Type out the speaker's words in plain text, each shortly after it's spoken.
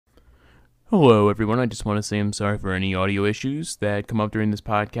Hello, everyone. I just want to say I'm sorry for any audio issues that come up during this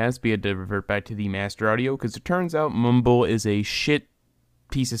podcast. We had to revert back to the master audio because it turns out Mumble is a shit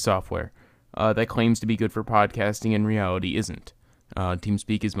piece of software that claims to be good for podcasting and reality isn't.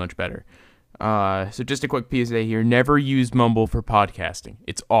 TeamSpeak is much better. So just a quick PSA here. Never use Mumble for podcasting.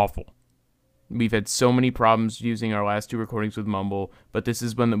 It's awful. We've had so many problems using our last two recordings with Mumble, but this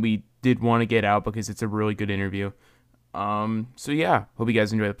is one that we did want to get out because it's a really good interview. So yeah, hope you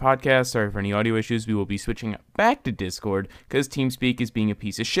guys enjoy the podcast. Sorry for any audio issues. We will be switching back to Discord because TeamSpeak is being a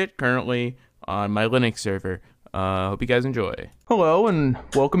piece of shit currently on my Linux server. Hope you guys enjoy. Hello and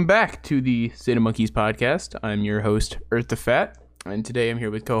welcome back to the SATAMonkeys podcast. I'm your host, Earth the Fat, and today I'm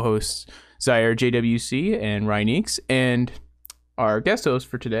here with co-hosts Zaire JWC and Ryan and our guest host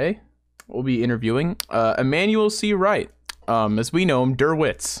for today will be interviewing Emmanuel C Wright. As we know him, Der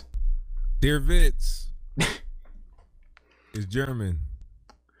Witz. Der Witz. It's German.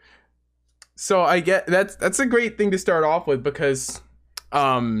 So I get that's a great thing to start off with because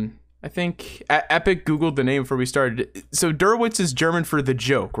I think Epic Googled the name before we started. So Der Witz is German for the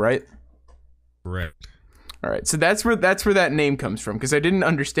joke, right? Correct. All right. So that's where that name comes from because I didn't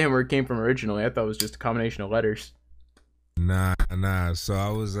understand where it came from originally. I thought it was just a combination of letters. Nah. So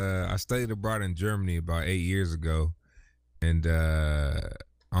I studied abroad in Germany about 8 years ago, and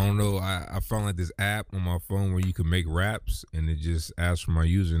I don't know. I found like this app on my phone where you can make raps, and it just asked for my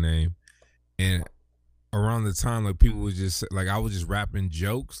username. And around the time, like people was just like I was just rapping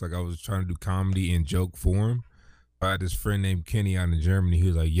jokes, like I was trying to do comedy in joke form. I had this friend named Kenny out in Germany. He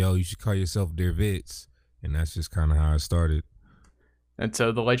was like, "Yo, you should call yourself Der Witz," and that's just kind of how I started. And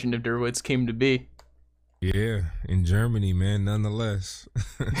so the legend of Der Witz came to be. Yeah, in Germany, man. Nonetheless.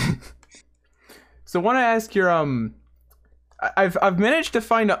 So I want to ask your I've managed to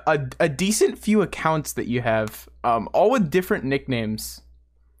find a decent few accounts that you have, all with different nicknames.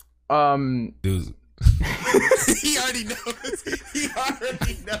 Dude. He already knows.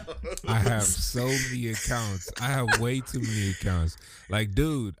 I have so many accounts. I have way too many accounts. Like,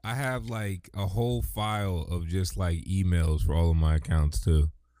 dude, I have like a whole file of just like emails for all of my accounts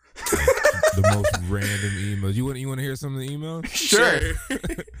too. Like, the most random emails. You want to hear some of the emails? Sure.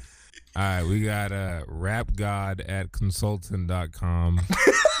 All right, we got rapgod@consultant.com.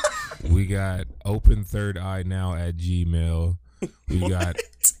 We got open third eye now at Gmail. We got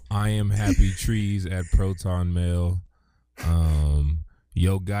I am happy trees at Proton Mail.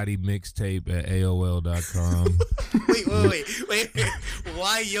 Yo Gotti mixtape at AOL.com. Wait.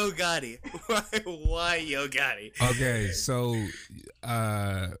 Why Yo Gotti? Why Yo Gotti? Okay, so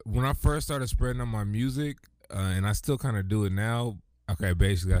when I first started spreading on my music, and I still kind of do it now. Okay,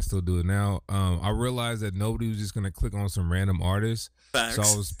 basically I still do it now. I realized that nobody was just gonna click on some random artist. Facts. So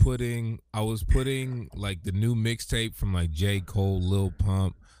I was putting like the new mixtape from like J. Cole, Lil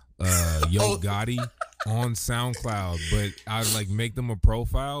Pump, Yo Gotti on SoundCloud, but I'd like make them a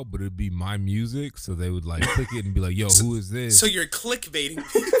profile, but it'd be my music, so they would like click it and be like, "Yo, who is this?" So you're clickbaiting.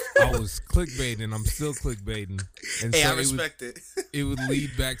 I was clickbaiting. I'm still clickbaiting. And hey, so I respect it. It would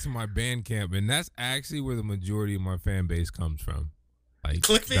lead back to my Bandcamp, and that's actually where the majority of my fan base comes from. Like,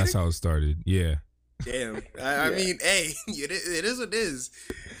 clickbaiting? That's how it started. Yeah. Damn. I mean, hey, it is what it is.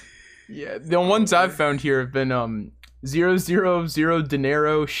 Yeah, the ones I've found here have been 000 Dinero,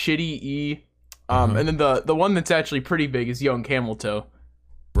 Shitty E, and then the one that's actually pretty big is YungCameltoe.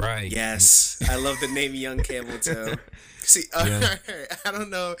 Right. Yes, I love the name YungCameltoe. See, Yeah. I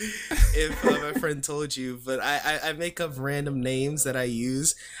don't know if my friend told you, but I make up random names that I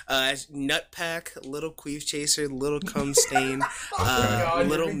use. Nutpack, Little Queef Chaser, Little Cum Stain,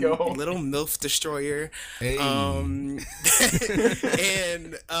 Little MILF Destroyer, Hey. and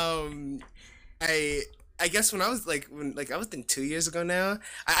I guess when I was I was 2 years ago now.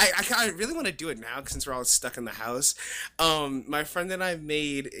 I really want to do it now since we're all stuck in the house. My friend and I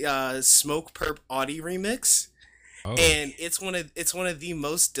made Smoke Perp Audi remix. Oh. And it's one of the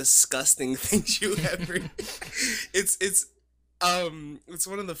most disgusting things you ever. It's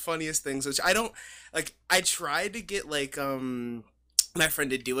one of the funniest things, which I don't like. I tried to get my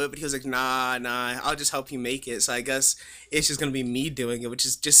friend to do it, but he was like, nah, I'll just help you make it. So I guess it's just gonna be me doing it, which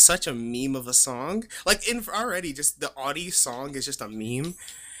is just such a meme of a song. Like already just the Audi song is just a meme.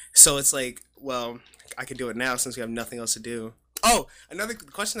 So it's like, well, I can do it now since we have nothing else to do. Oh, another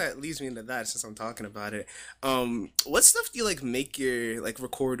question that leads me into that since I'm talking about it. What stuff do you make your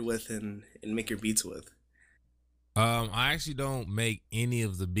record with and make your beats with? I actually don't make any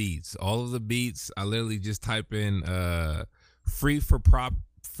of the beats. All of the beats, I literally just type in free for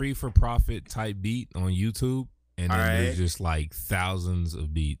profit type beat on YouTube, and then there's just like thousands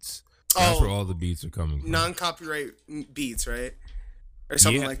of beats. That's where all the beats are coming from. Non-copyright beats, right? or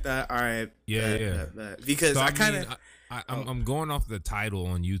something like that. All right. Yeah. Because So, I kind of. I'm going off the title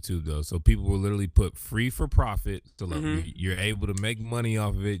on YouTube though, so people will literally put free for profit. So like you're able to make money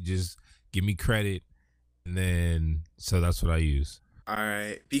off of it. Just give me credit, and then so that's what I use. All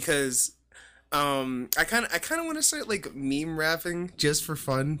right, because I kind of want to start like meme rapping just for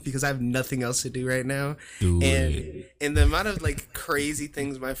fun because I have nothing else to do right now. And the amount of like crazy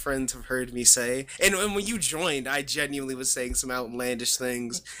things my friends have heard me say, and when you joined, I genuinely was saying some outlandish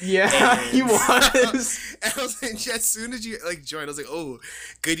things. Yeah, he was. And I was like, as soon as you like joined, I was like, oh,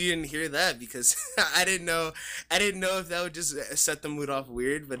 good you didn't hear that because I didn't know if that would just set the mood off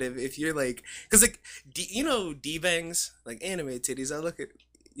weird. But if you're like, because like D-Bangs, like anime titties, I look at.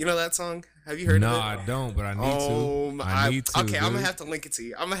 You know that song? Have you heard of it? No, I don't, but I need to. I need to. Okay, dude. I'm gonna have to link it to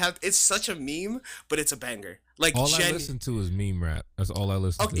you. It's such a meme, but it's a banger. Like all I listen to is meme rap. That's all I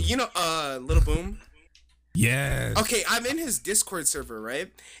listen to. Okay, you know, Little Boom. Yes. Okay, I'm in his Discord server,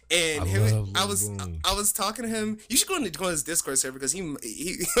 right? And I was talking to him. You should go into his Discord server because he'll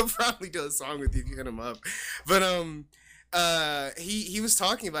probably do a song with you if you hit him up. But he was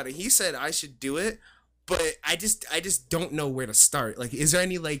talking about it. He said I should do it. But I just don't know where to start. Like, is there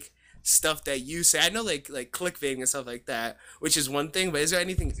any like stuff that you say? I know like clickbaiting and stuff like that, which is one thing. But is there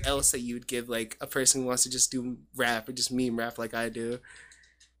anything else that you would give like a person who wants to just do rap or just meme rap like I do?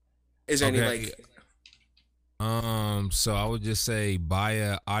 Is there any like? So I would just say buy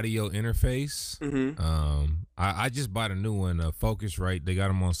a audio interface. I just bought a new one, Focusrite. They got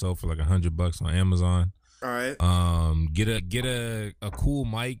them on sale for like $100 on Amazon. All right. Get a cool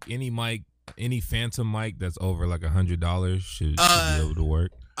mic, any phantom mic that's over like $100 should be able to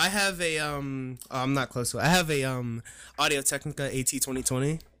work. I have a I'm not close to it. I have a Audio Technica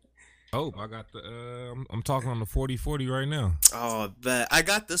AT2020. Oh, I got the I'm talking on the 4040 right now. Oh, but I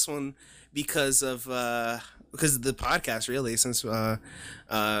got this one because of the podcast, really, since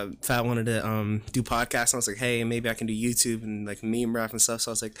Fat wanted to do podcasts. I was like, hey, maybe I can do YouTube and like meme rap and stuff.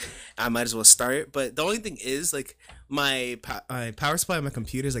 So I was like, I might as well start. But the only thing is like my power supply on my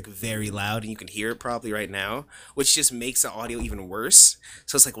computer is like very loud and you can hear it probably right now, which just makes the audio even worse.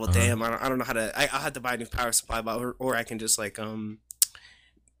 So it's like, well, damn, I don't know how to. I'll have to buy a new power supply, or I can just like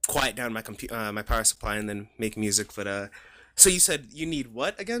quiet down my power supply and then make music. But so you said you need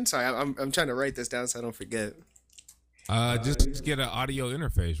what again? Sorry, I'm trying to write this down so I don't forget. Just get an audio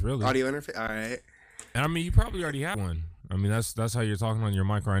interface, really. Audio interface, all right. And I mean, you probably already have one. I mean, that's how you're talking on your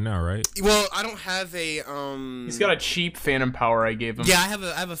mic right now, right? Well, I don't have a He's got a cheap Phantom Power I gave him. Yeah, I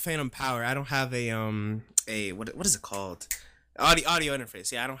have a Phantom Power. I don't have a what is it called? Audio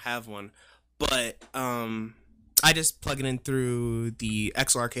interface. Yeah, I don't have one, but I just plug it in through the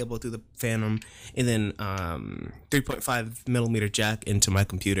XLR cable through the Phantom, and then 3.5 millimeter jack into my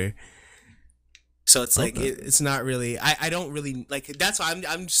computer. So it's like it's not really. I don't really like. That's why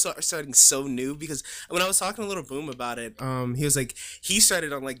I'm starting so new because when I was talking to Little Boom about it, he was like he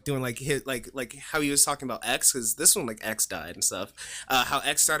started on like doing like hit like how he was talking about X because this one like X died and stuff. How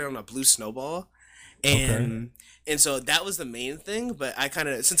X started on a blue snowball, and. And so that was the main thing, but I kind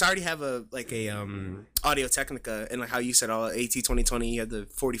of since I already have a Audio Technica and like how you said all AT2020, you had the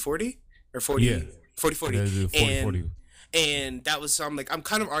 4040 or 40 4040 and that was I'm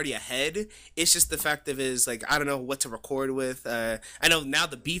kind of already ahead. It's just the fact of is like I don't know what to record with. I know now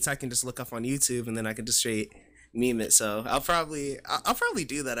the beats I can just look up on YouTube and then I can just straight meme it. So I'll probably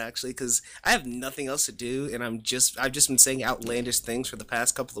do that actually because I have nothing else to do and I've just been saying outlandish things for the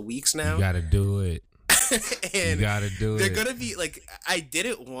past couple of weeks now. You gotta do it. And you gotta do they're gonna be like I did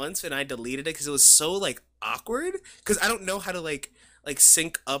it once and I deleted it because it was so like awkward because I don't know how to like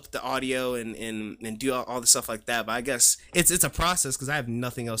sync up the audio and do all the stuff like that. But I guess it's a process because I have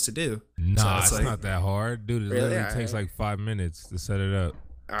nothing else to do. Nah, so it's like, not that hard, dude. It literally takes like 5 minutes to set it up.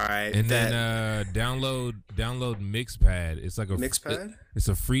 All right, and then download Mixpad. It's like a Mixpad. It's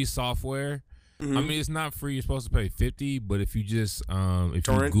a free software. I mean, it's not free. You're supposed to pay $50, but if you just if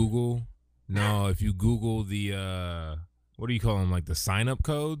you Google the what do you call them, like the sign up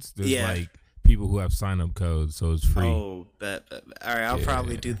codes, there's like people who have sign up codes, so it's free. Oh, bet. All right, I'll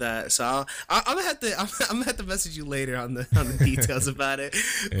probably do that. So I'm gonna have to message you later on the details about it.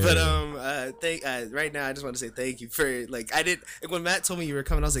 Yeah. But right now I just want to say thank you for like when Matt told me you were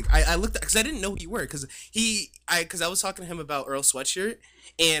coming, I was like I looked because I didn't know who you were because I was talking to him about Earl Sweatshirt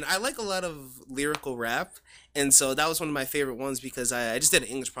and I like a lot of lyrical rap. And so that was one of my favorite ones because I just did an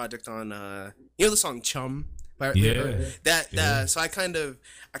English project on the song Chum. So I kind of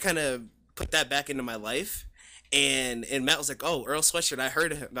put that back into my life, and Matt was like, "Oh, Earl Sweatshirt, I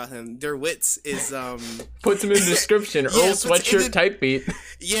heard about him. Their Witz is Puts him in the description. Yeah, Earl Sweatshirt type beat.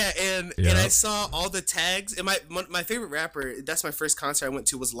 Yeah, and I saw all the tags, and my favorite rapper, that's my first concert I went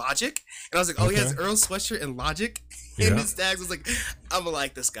to, was Logic, and I was like, oh, he has Earl Sweatshirt and Logic in his tags. I was like, I'm gonna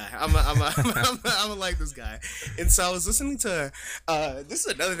like this guy. I'm gonna like this guy. And so I was listening to this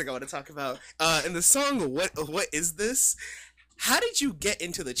is another thing I want to talk about. In the song What Is This? How did you get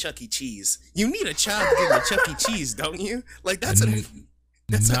into the Chuck E. Cheese? You need a child to get into Chuck E. Cheese, don't you? Like that's what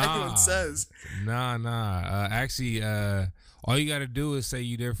everyone says. Actually, all you gotta do is say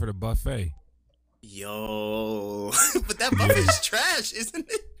you there for the buffet. Yo, but that buffet's trash, isn't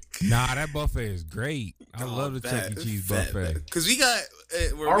it? Nah, that buffet is great. I love the Chuck E. Cheese buffet. Because we got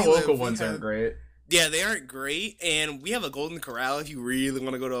our local ones aren't great. Yeah, they aren't great, and we have a Golden Corral if you really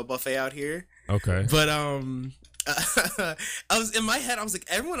want to go to a buffet out here. Okay, but I was in my head. I was like,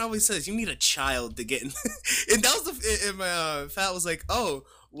 everyone always says you need a child to get in, and that was and my Fat was like, oh.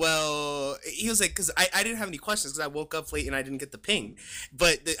 Well, he was like, because I didn't have any questions because I woke up late and I didn't get the ping.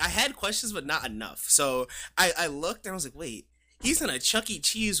 But I had questions, but not enough. So I looked and I was like, wait, he's in a Chuck E.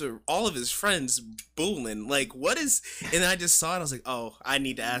 Cheese with all of his friends booling. Like, what is... And then I just saw it. I was like, oh, I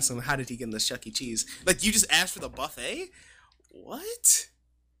need to ask him, how did he get in this Chuck E. Cheese? Like, you just asked for the buffet? What?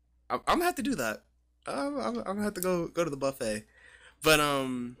 I'm going to have to do that. I'm going to have to go to the buffet. But,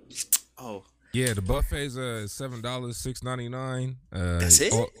 oh... Yeah, the buffet's $7, $6.99. That's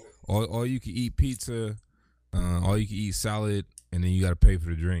it. All you can eat pizza, all you can eat salad, and then you got to pay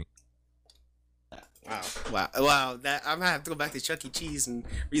for the drink. Wow! That I'm gonna have to go back to Chuck E. Cheese and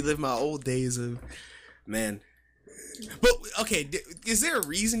relive my old days of man. But okay, is there a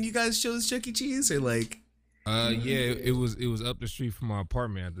reason you guys chose Chuck E. Cheese or like? Yeah, it was up the street from my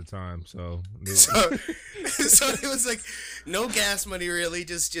apartment at the time, so it was like no gas money really,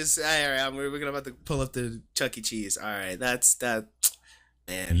 just all right, we're gonna have to pull up the Chuck E. Cheese. All right, that's that,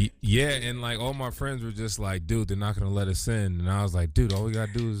 man. Yeah, and like all my friends were just like, dude, they're not gonna let us in, and I was like, dude, all we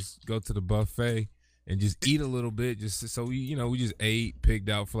gotta do is go to the buffet and just eat a little bit, just so we just ate, pigged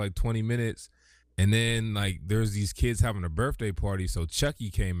out for like 20 minutes. And then, like, there's these kids having a birthday party, so Chucky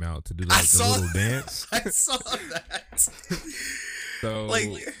came out to do like the little dance. I saw that. So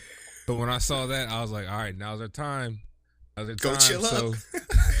when I saw that, I was like, all right, now's our time. Go chill out.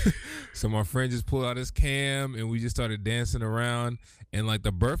 So my friend just pulled out his cam, and we just started dancing around. And, like,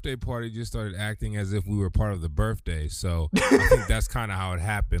 the birthday party just started acting as if we were part of the birthday. So I think that's kind of how it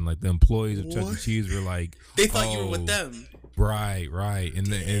happened. Like, the employees of Chuck E. Cheese were like, they thought you were with them. Right. And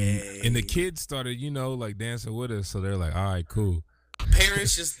the kids started, like dancing with us. So they're like, all right, cool.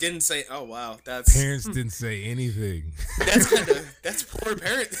 Parents just didn't say, oh, wow. Parents didn't say anything. That's poor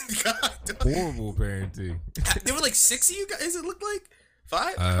parenting. God. Horrible parenting. There were like 6 of you guys, it looked like?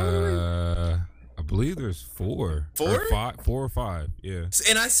 5? I believe there's 4. 4? Or 5, 4 or 5, yeah.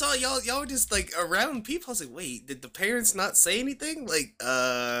 And I saw y'all were just like around people. I was like, wait, did the parents not say anything? Like,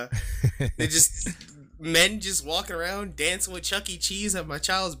 they just... Men just walking around dancing with Chuck E. Cheese at my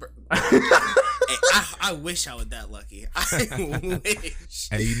child's birthday. I wish I was that lucky. I wish.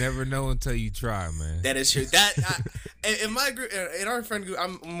 Hey, you never know until you try, man. That is true. In my group, in our friend group,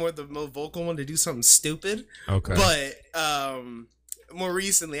 I'm more the most vocal one to do something stupid. Okay. But more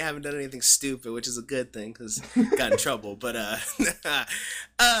recently, I haven't done anything stupid, which is a good thing because I got in trouble. But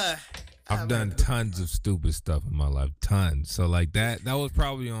I've done tons of stupid stuff in my life, tons. So like that was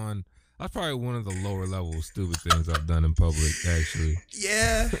probably one of the lower level stupid things I've done in public, actually.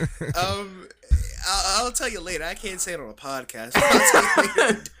 Yeah. I'll tell you later. I can't say it on a podcast. I'll tell you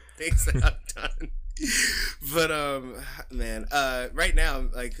later the things that I've done. But, man, right now,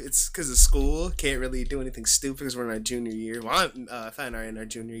 like, it's because of school. Can't really do anything stupid because we're in our junior year. Well, Fat and I are in our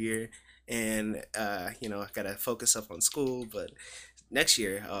junior year. And, I got to focus up on school. But next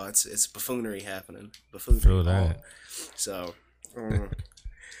year, it's buffoonery happening. Buffoonery. Feel that. So...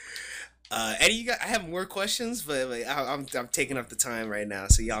 Eddie, you got? I have more questions, but like, I'm taking up the time right now,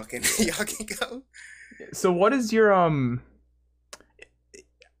 so y'all can go. So, what is your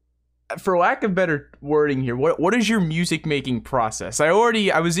for lack of better wording here, what is your music making process? I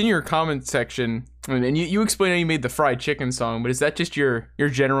was in your comment section, and you explained how you made the fried chicken song, but is that just your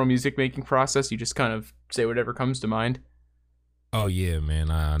general music making process? You just kind of say whatever comes to mind? Oh yeah,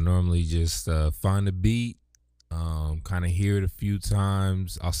 man. I normally just find a beat. Kind of hear it a few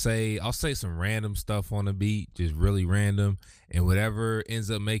times. I'll say some random stuff on the beat, just really random, and whatever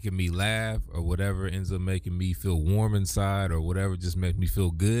ends up making me laugh or whatever ends up making me feel warm inside or whatever just makes me feel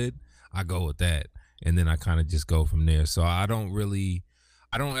good, I go with that, and then I kind of just go from there. So I don't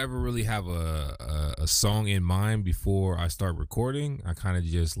ever really have a song in mind before I start recording. I kind of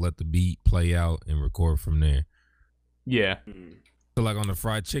just let the beat play out and record from there. Yeah. So like on the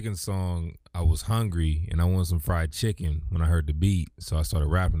fried chicken song, I was hungry and I wanted some fried chicken when I heard the beat, so I started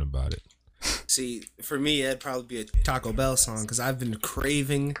rapping about it. See, for me, it'd probably be a Taco Bell song because I've been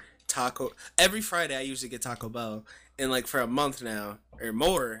craving taco. Every Friday, I usually get Taco Bell, and like for a month now or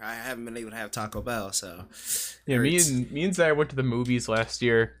more, I haven't been able to have Taco Bell. So yeah, me and Zaya went to the movies last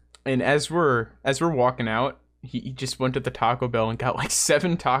year, and as we're walking out, he just went to the Taco Bell and got like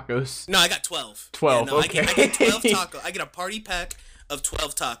 7 tacos. No, I got 12. 12. Yeah, no, okay. I get 12 tacos. I get a party pack of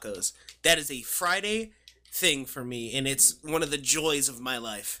 12 tacos. That is a Friday thing for me, and it's one of the joys of my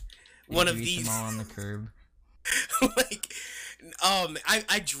life. One of these them all on the curb. like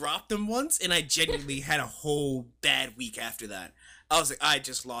I dropped them once and I genuinely had a whole bad week after that. I was like, I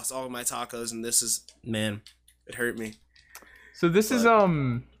just lost all of my tacos and this is, man, it hurt me. So this is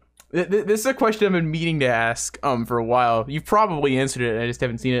this is a question I've been meaning to ask for a while. You've probably answered it, I just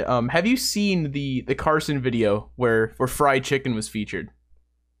haven't seen it. Have you seen the Carson video where fried chicken was featured?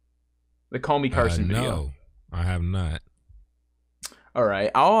 The Call Me Carson video. No, I have not. All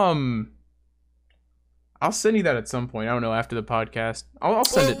right, I'll send you that at some point. I don't know, after the podcast. I'll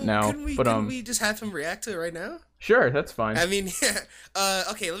send it now. Can we just have him react to it right now? Sure, that's fine. I mean,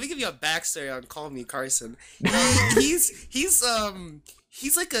 okay, let me give you a backstory on Call Me Carson. He's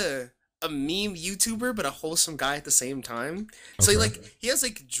like a meme YouTuber, but a wholesome guy at the same time. So he has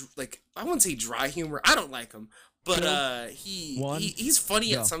like I wouldn't say dry humor. I don't like him. But he's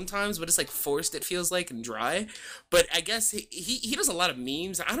funny at sometimes, but it's like forced, it feels like, and dry. But I guess he does a lot of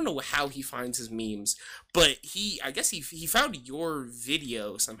memes. I don't know how he finds his memes, but I guess he found your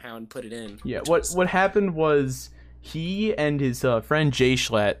video somehow and put it in. Yeah, what happened was he and his friend Jay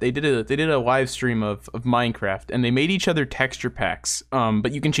Schlatt, they did a live stream of Minecraft, and they made each other texture packs.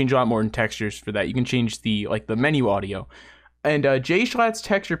 But you can change a lot more in textures for that. You can change the menu audio. And Jay Schlatt's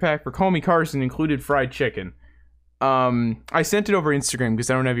texture pack for Call Me Carson included fried chicken. I sent it over Instagram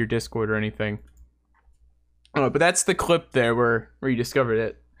because I don't have your Discord or anything. But that's the clip there where you discovered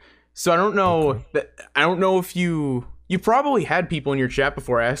it. So I don't know if you probably had people in your chat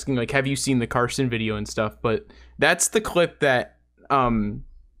before asking like, have you seen the Carson video and stuff? But that's the clip that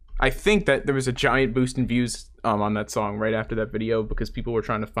I think that there was a giant boost in views on that song right after that video because people were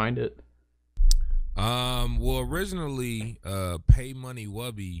trying to find it. Well, originally, Pay Money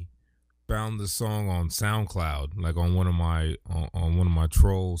Wubby found the song on SoundCloud, like on one of my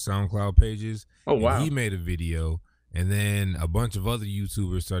troll SoundCloud pages. Oh wow! And he made a video, and then a bunch of other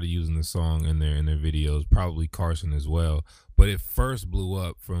YouTubers started using the song in their videos, probably Carson as well. But it first blew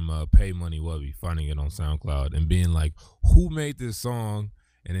up from Pay Money Wubby finding it on SoundCloud and being like, "Who made this song?"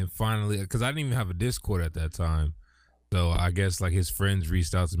 And then finally, because I didn't even have a Discord at that time, so I guess like his friends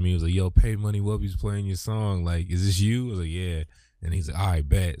reached out to me, was like, "Yo, Pay Money Wubby's playing your song. Like, is this you?" I was like, "Yeah." And he's like, I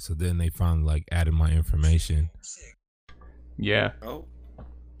bet. So then they finally like added my information. Yeah. Oh.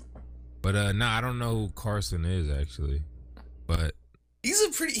 But I don't know who Carson is actually. But he's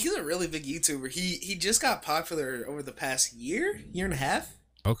a really big YouTuber. He just got popular over the past year and a half.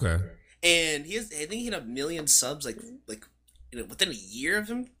 Okay. And I think he had 1 million subs like within a year of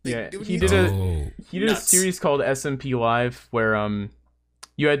him. He did a series called SMP Live where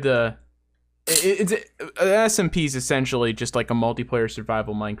you had the SMP is essentially just like a multiplayer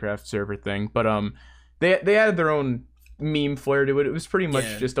survival Minecraft server thing, but they added their own meme flair to it. It was pretty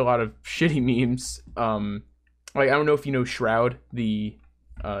much just a lot of shitty memes. Like I don't know if you know Shroud, the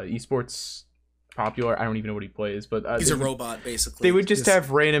esports popular. I don't even know what he plays, but he's a robot basically. They would just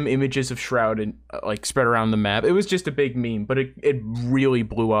have random images of Shroud and like spread around the map. It was just a big meme, but it really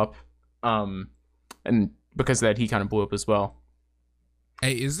blew up. And because of that, he kind of blew up as well.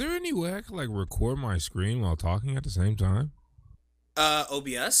 Hey, is there any way I can like record my screen while talking at the same time?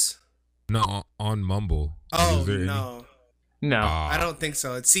 OBS? No, on Mumble. Oh no. No. I don't think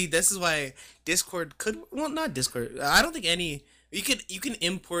so. See, this is why Discord not Discord. I don't think you can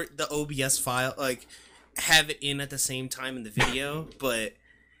import the OBS file, like have it in at the same time in the video, but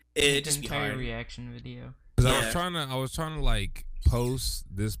it just be hard. Reaction video. Because I was trying to like post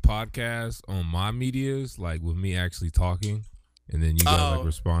this podcast on my medias, like with me actually talking. And then you guys like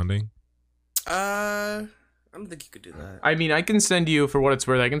responding? I don't think you could do that. I mean, I can send you, for what it's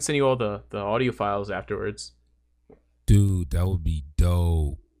worth, I can send you all the audio files afterwards. Dude, that would be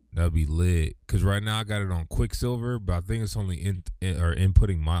dope. That would be lit. Because right now I got it on Quicksilver, but I think it's only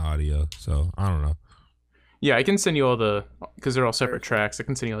inputting my audio. So, I don't know. Yeah, I can send you all because they're all separate tracks. I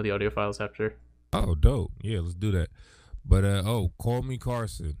can send you all the audio files after. Oh, dope. Yeah, let's do that. But, Call Me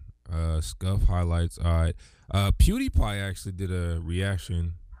Carson. Scuff highlights. All right. PewDiePie actually did a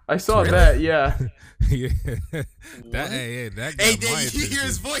reaction. I saw that. Yeah. Yeah, that got Hey, my you hear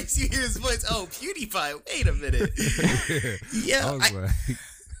his attention. voice. You hear his voice. Oh, PewDiePie. Wait a minute. Yeah, I was like,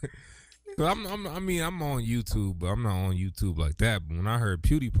 so I'm on YouTube, but I'm not on YouTube like that. But when I heard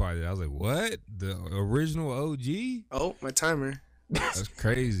PewDiePie, I was like, what? The original OG? oh, my timer. That's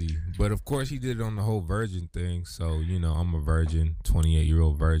crazy. But of course, he did it on the whole virgin thing. So I'm a virgin,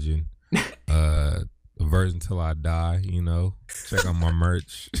 28-year-old virgin. A virgin till I die. Check out my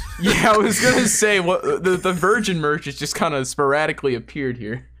merch. Yeah, I was gonna say what the Virgin merch has just kind of sporadically appeared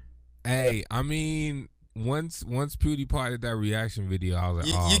here. Hey, I mean, once PewDiePie did that reaction video, I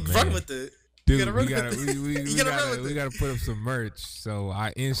was like, You man, run with it. dude, gotta run we with gotta it. we You gotta run with we it. gotta put up some merch. So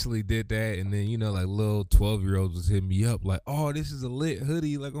I instantly did that, and then like little 12-year-olds was hitting me up like, oh, this is a lit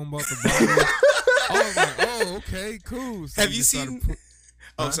hoodie, like I'm about to buy it. I was like, oh, okay, cool. So Have we you just started seen?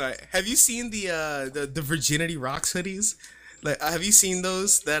 Oh, sorry. Have you seen the Virginity Rocks hoodies? Like, have you seen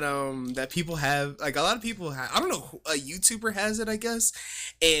those that people have? Like, a lot of people have. I don't know. A YouTuber has it, I guess,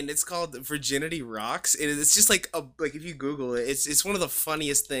 and it's called Virginity Rocks. And it's just like if you Google it, it's one of the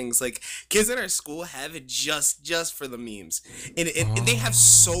funniest things. Like, kids at our school have it just for the memes, and they have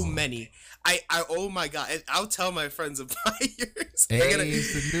so many. I oh my god! I'll tell my friends about yours. Hey,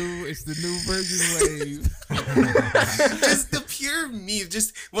 it's the new Virgin wave. Just the pure meme.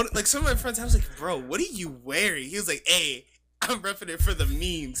 Just like some of my friends, I was like, bro, what are you wearing? He was like, hey, I'm repping it for the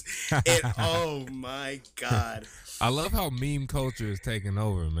memes. And oh my god. I love how meme culture is taking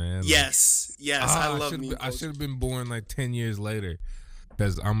over, man. Like, Yes, I love meme I culture. should have been born like 10 years later,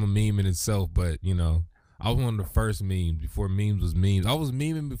 because I'm a meme in itself. But I was one of the first memes before memes was memes. I was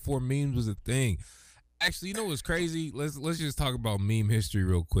memeing before memes was a thing. Actually, you know what's crazy? Let's just talk about meme history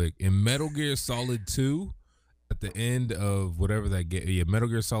real quick. In Metal Gear Solid 2, at the end of whatever that game, Metal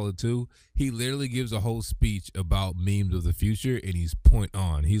Gear Solid 2, he literally gives a whole speech about memes of the future, and he's point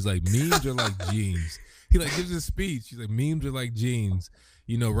on. He's like, memes are like jeans. He like gives a speech. He's like, memes are like jeans.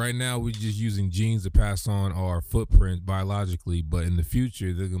 Right now we're just using genes to pass on our footprint biologically, but in the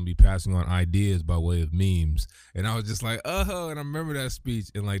future they're gonna be passing on ideas by way of memes. And I was just like, and I remember that speech,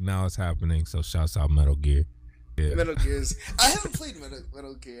 and like now it's happening. So shouts out Metal Gear. Yeah. Metal Gears. I haven't played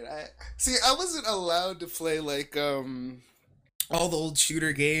Metal Gear. I wasn't allowed to play like all the old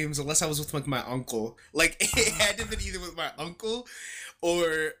shooter games unless I was with like my uncle. Like it had to be either with my uncle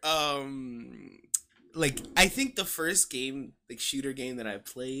or like I think the first game, like shooter game that I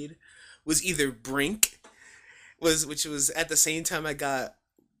played was either Brink, which was at the same time I got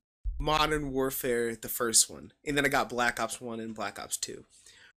Modern Warfare, the first one, and then I got Black Ops 1 and Black Ops 2.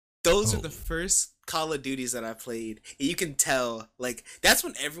 Those are the first Call of Duties that I played. And you can tell, like, that's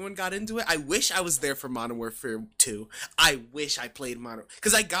when everyone got into it. I wish I was there for Modern Warfare 2. I wish I played Modern,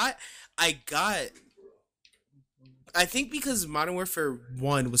 because I think because Modern Warfare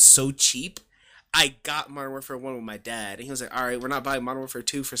 1 was so cheap, I got Modern Warfare 1 with my dad, and he was like, all right, we're not buying Modern Warfare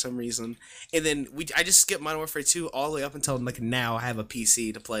 2 for some reason. And then I just skipped Modern Warfare 2 all the way up until, like, now I have a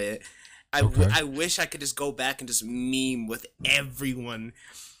PC to play it. I wish I could just go back and just meme with everyone.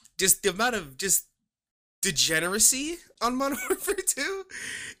 Just the amount of just degeneracy on Modern Warfare 2,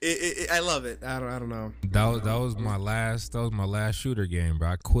 I love it. I don't know. That was my last shooter game, bro.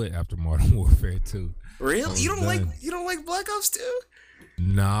 I quit after Modern Warfare 2. Really? You don't like Black Ops 2?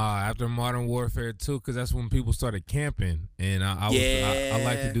 Nah, after Modern Warfare 2, because that's when people started camping, and I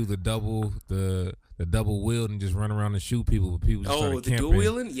like to do the double wheel and just run around and shoot people. But people just started camping. Dual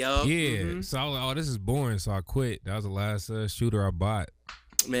wheeling? Yup. Yeah. Mm-hmm. So I was like, oh, this is boring. So I quit. That was the last shooter I bought.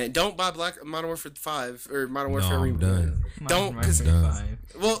 Man, don't buy Modern Warfare 5 or Modern Warfare I'm done. Don't, Modern because Warfare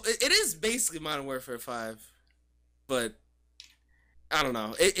 5. well, it is basically Modern Warfare 5, but I don't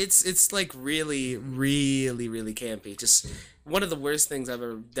know. It's like really, really, really campy. Just one of the worst things I've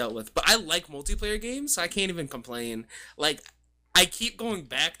ever dealt with. But I like multiplayer games, so I can't even complain. Like, I keep going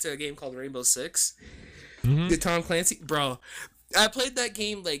back to a game called Rainbow Six. Mm-hmm. The Tom Clancy, bro. I played that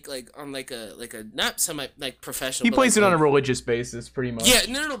game like on like a not semi like professional. He but plays like, it on a religious basis, pretty much. Yeah,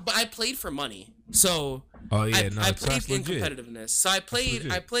 no. But I played for money, so I played in competitiveness. So I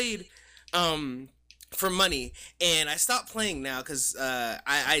played for money, and I stopped playing now because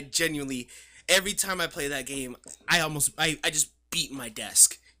I genuinely every time I play that game, I just beat my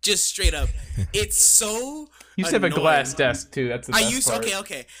desk. Just straight up. It's so You used to have a annoying. Glass desk too. That's the best part.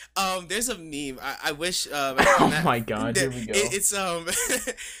 Okay. There's a meme. I wish. Oh my god! Here we go. It's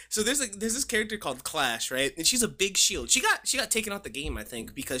So there's this character called Clash, right? And she's a big shield. She got taken out the game, I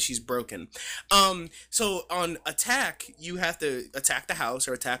think, because she's broken. So on attack, you have to attack the house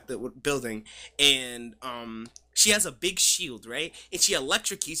or attack the building, and she has a big shield, right? And she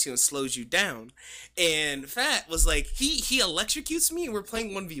electrocutes you and slows you down. And Fat was like, he electrocutes me, and we're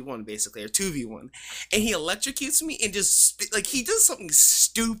playing 1v1 basically, or 2v1. And he electrocutes me and just, like, he does something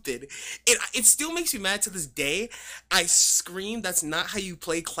stupid. It still makes me mad to this day. I scream, that's not how you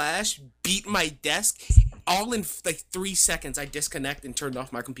play Clash, beat my desk. All in like 3 seconds, I disconnect and turned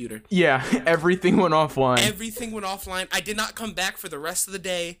off my computer. Yeah, everything went offline. Everything went offline. I did not come back for the rest of the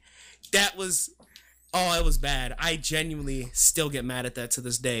day. That was... Oh, it was bad. I genuinely still get mad at that to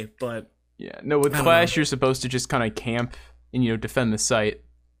this day, but... Yeah, no, with Clash, you're supposed to just kind of camp and, you know, defend the site.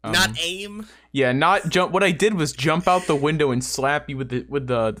 Not aim? Yeah, not jump. What I did was jump out the window and slap you with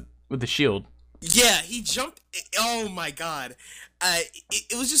the shield. Yeah, he jumped... Oh, my God.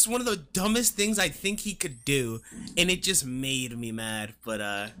 It was just one of the dumbest things I think he could do, and it just made me mad, but,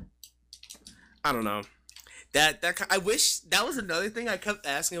 I don't know. I wish that was another thing I kept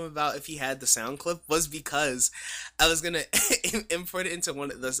asking him about if he had the sound clip, was because I was gonna import it into one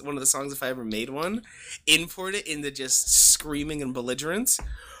of the songs if I ever made one, import it into just screaming and belligerence,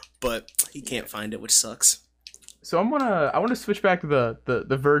 but he can't find it, which sucks. So I want to switch back to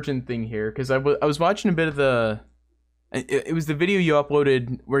the virgin thing here, because I was watching a bit of it was the video you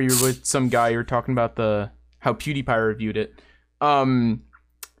uploaded where you were with some guy, you were talking about how PewDiePie reviewed it.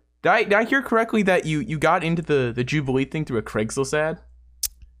 Did I hear correctly that you got into the Jubilee thing through a Craigslist ad?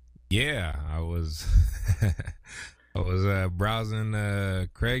 Yeah, I was browsing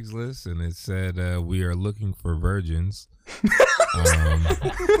Craigslist, and it said we are looking for virgins.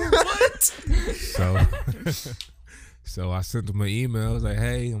 What? So I sent them an email. I was like,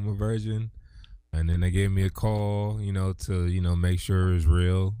 "Hey, I'm a virgin," and then they gave me a call, to make sure it was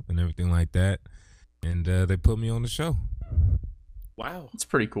real and everything like that, and they put me on the show. Wow, it's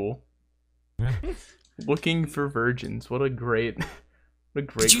pretty cool. Yeah. Looking for virgins. What a great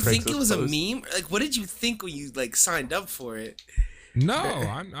Did you think it was post. a meme? Like, what did you think when you signed up for it? No,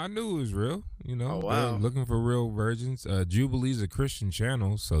 I knew it was real. Oh, wow. They were looking for real virgins. Jubilee's a Christian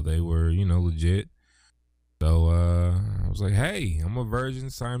channel, so they were, legit. So I was like, "Hey, I'm a virgin.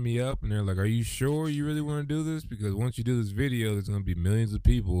 Sign me up." And they're like, "Are you sure you really want to do this? Because once you do this video, there's gonna be millions of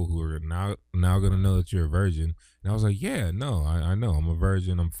people who are now gonna know that you're a virgin." And I was like, "Yeah, no, I know I'm a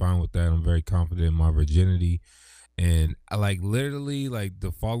virgin. I'm fine with that. I'm very confident in my virginity." And I literally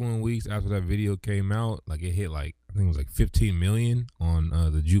the following weeks after that video came out, it hit I think it was 15 million on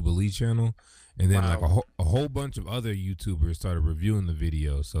the Jubilee channel. And then Wow. a whole bunch of other YouTubers started reviewing the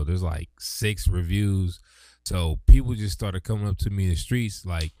video. So there's 6 reviews. So people just started coming up to me in the streets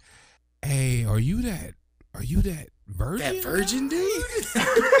like, "Hey, are you that virgin? That virgin dude?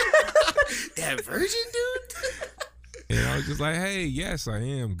 That virgin dude?" And I was just like, "Hey, yes, I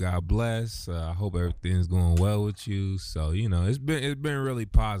am. God bless. I hope everything's going well with you." So it's been really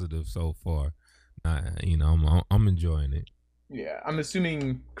positive so far. I'm enjoying it. Yeah, I'm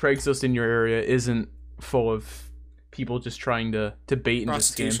assuming Craigslist in your area isn't full of people just trying to bait into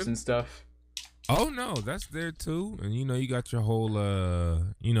scams and stuff. Oh no, that's there too. And you got your whole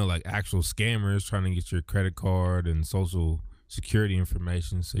actual scammers trying to get your credit card and social security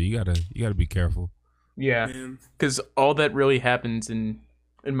information. So you gotta be careful. Yeah, because all that really happens in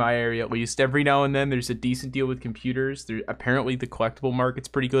my area, at least, every now and then there's a decent deal with computers. Apparently the collectible market's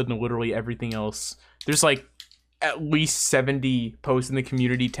pretty good, and literally everything else. There's at least 70 posts in the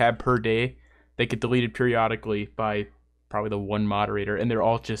community tab per day that get deleted periodically by probably the one moderator, and they're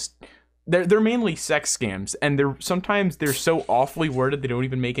all just they're mainly sex scams, and sometimes they're so awfully worded they don't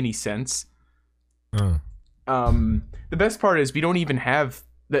even make any sense. The best part is we don't even have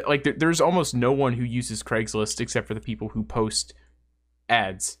that. There's almost no one who uses Craigslist except for the people who post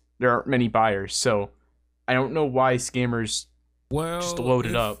ads. There aren't many buyers, so I don't know why scammers just load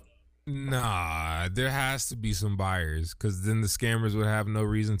it up. Nah, there has to be some buyers, because then the scammers would have no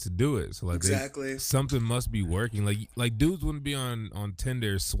reason to do it. So exactly, something must be working. Like dudes wouldn't be on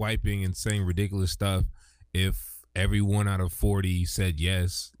Tinder swiping and saying ridiculous stuff if every 1 out of 40 said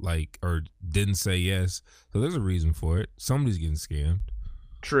yes, or didn't say yes. So there's a reason for it. Somebody's getting scammed.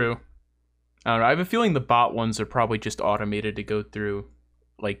 True. I don't know. I have a feeling the bot ones are probably just automated to go through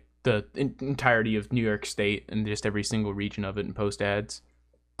the entirety of New York State and just every single region of it and post ads.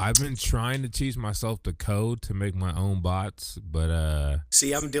 I've been trying to teach myself the code to make my own bots, but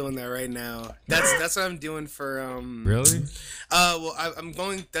see, I'm doing that right now. That's what I'm doing for Really? Well, I'm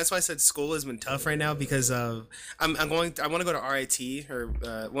going. That's why I said school has been tough right now, because I want to go to RIT, or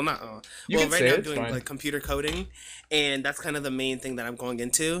well, not well, right now I'm doing computer coding, and that's kind of the main thing that I'm going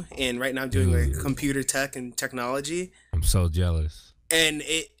into. And right now I'm doing computer tech and technology. I'm so jealous. And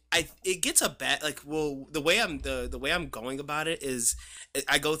it gets a bad like well the way I'm going about it is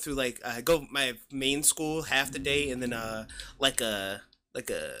I go through like I go my main school half the day and then like a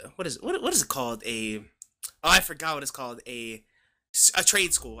what is it called I forgot what it's called a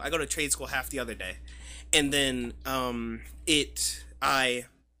trade school. I go to trade school half the other day, and then oh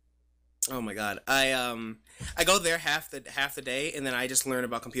my god I go there half the day, and then I just learn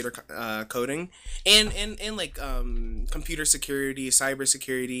about computer coding and like computer security, cyber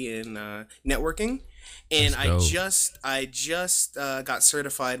security, and networking. And I just got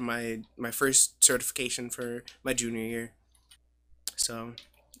certified my first certification for my junior year. So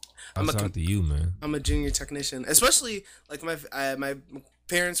I'm to you, man. I'm a junior technician. Especially like my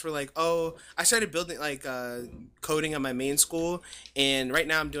parents were like, "Oh, I started building like coding at my main school, and right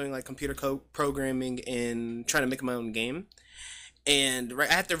now I'm doing like computer programming and trying to make my own game." And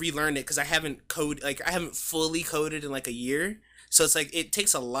I have to relearn it because I haven't fully coded in like a year. So it's like it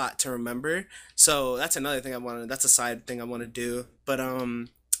takes a lot to remember. So that's another thing that's a side thing I want to do. But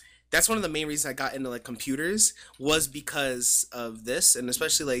that's one of the main reasons I got into like computers was because of this, and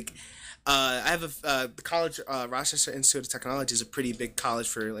especially like I have the college Rochester Institute of Technology is a pretty big college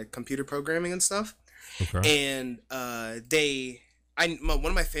for like computer programming and stuff. Okay. And one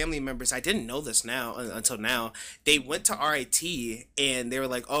of my family members, I didn't know this until now. They went to RIT and they were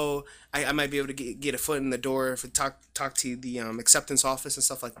like, "Oh, I might be able to get a foot in the door for talk to the acceptance office and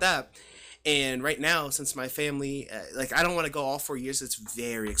stuff like that." And right now, since my family, like, I don't want to go all 4 years. It's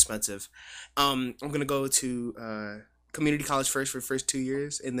very expensive. I'm gonna go to community college first for the first 2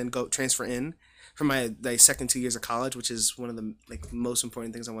 years, and then go transfer in for my second 2 years of college, which is one of the like most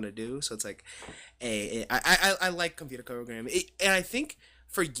important things I want to do. So it's like, I like computer programming, and I think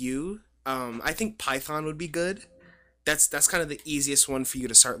for you, I think Python would be good. That's kind of the easiest one for you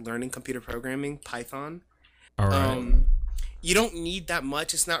to start learning computer programming. Python. All right. You don't need that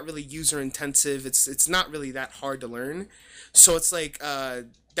much. It's not really user intensive. It's not really that hard to learn. So it's like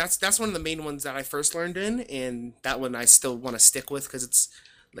that's one of the main ones that I first learned in, and that one I still want to stick with because it's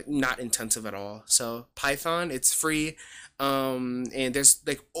like not intensive at all. So Python, it's free, and there's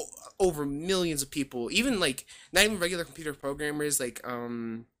like over millions of people, even like not even regular computer programmers, like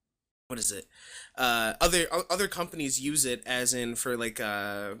what is it? Other companies use it as in for like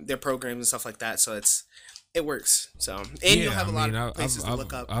their programs and stuff like that. So it works. So and you'll have a lot of places to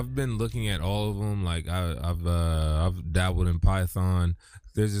look up. I've been looking at all of them. Like I've dabbled in Python.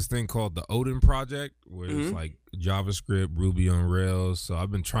 There's this thing called the Odin project where it's like JavaScript, Ruby on Rails. So I've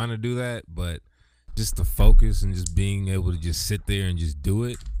been trying to do that, but just the focus and just being able to just sit there and just do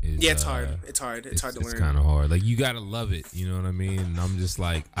it is, it's hard. It's hard to learn. It's kind of hard. Like you gotta love it. You know what I mean? And I'm just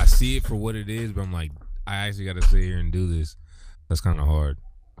like, I see it for what it is, but I'm like, I actually gotta sit here and do this. That's kind of hard.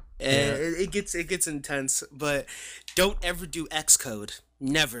 Yeah. It gets intense, but don't ever do Xcode.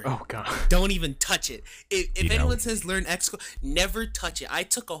 Never. Oh god. Don't even touch it. If anyone says learn Xcode, never touch it. I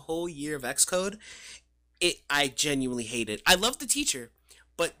took a whole year of Xcode. I genuinely hate it. I love the teacher,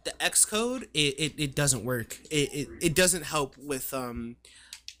 but the Xcode it doesn't work. It doesn't help with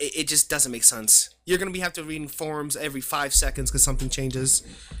it just doesn't make sense. You're gonna have to reading forums every 5 seconds because something changes.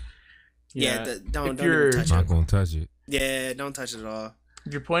 Don't even touch it. I'm not gonna touch it. Yeah, don't touch it at all.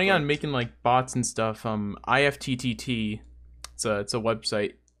 If you're planning on making like bots and stuff, IFTTT, it's a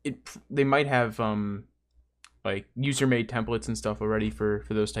website. They might have like user-made templates and stuff already for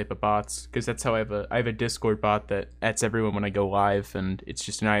those type of bots, because that's how I have a Discord bot that adds everyone when I go live, and it's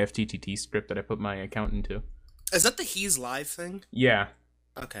just an IFTTT script that I put my account into. Is that the He's Live thing? Yeah.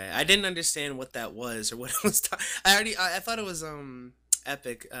 Okay, I didn't understand what that was or what it was. I thought it was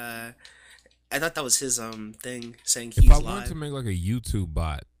Epic. I thought that was his thing saying he's live. If I wanted to make like a YouTube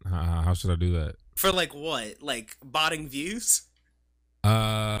bot, how should I do that? For like what? Like botting views?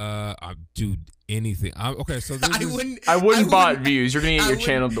 I do anything. Okay, so I wouldn't bot views. You're gonna get your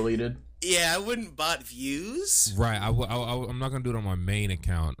channel deleted. Yeah, I wouldn't bot views. Right. I'm not gonna do it on my main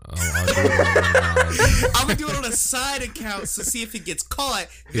account. I'm gonna do it on a side account to see if it gets caught.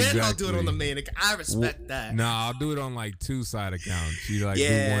 Then I'll do it on the main account. I respect that. Nah, I'll do it on like 2 side accounts. You like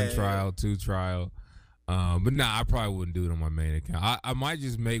do 1 trial, 2 trial. But nah, I probably wouldn't do it on my main account. I might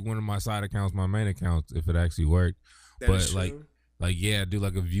just make one of my side accounts my main account if it actually worked. But like yeah, do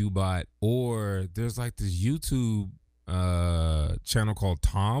like a view bot, or there's like this YouTube channel called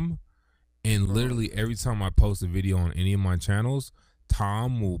Tom. And literally every time I post a video on any of my channels,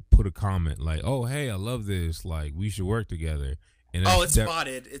 Tom will put a comment like, "Oh, hey, I love this. Like, we should work together." And it's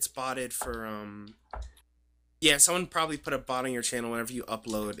botted. It's botted for yeah, someone probably put a bot on your channel whenever you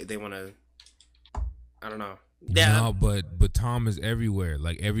upload. They want to. I don't know. Yeah. No, but Tom is everywhere.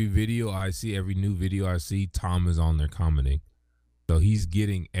 Like every video I see, every new video I see, Tom is on there commenting. So he's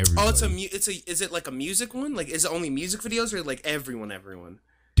getting everybody. Oh, is it like a music one? Like, is it only music videos or like everyone?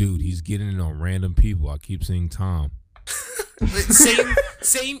 Dude, he's getting it on random people. I keep seeing Tom.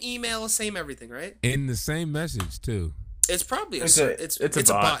 same email, same everything, right? In the same message too. It's probably it's a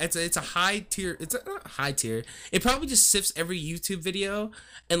bot. It's a high tier. It's not high tier. It probably just sifts every YouTube video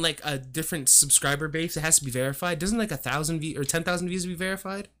and like a different subscriber base. It has to be verified. Doesn't like 1,000 views or 10,000 views be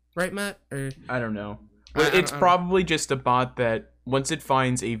verified, right, Matt? Or I don't know. It's probably just a bot that once it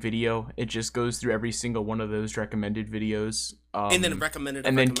finds a video, it just goes through every single one of those recommended videos, and then recommended,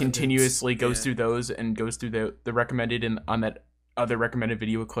 and then continuously goes through those and goes through the recommended and on that other recommended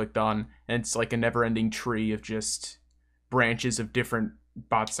video it clicked on, and it's like a never-ending tree of just branches of different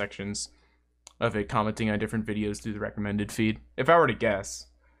bot sections of it commenting on different videos through the recommended feed. If I were to guess,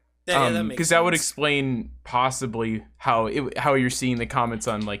 because that would explain possibly how you're seeing the comments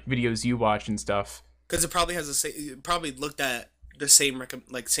on like videos you watch and stuff. Because it probably has it probably looked at the same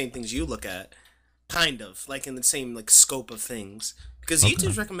same things you look at, kind of like in the same like scope of things. Because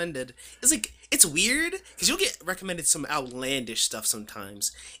YouTube's recommended is like, it's weird because you'll get recommended some outlandish stuff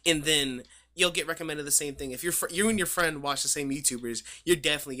sometimes, and then you'll get recommended the same thing. If you and your friend watch the same YouTubers, you're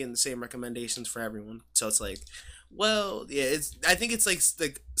definitely getting the same recommendations for everyone. So it's like, well, yeah, I think it's like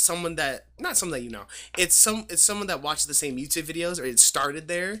someone that, not someone that you know, it's someone that watches the same YouTube videos, or it started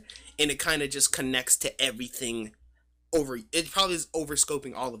there, and it kind of just connects to everything over. It probably is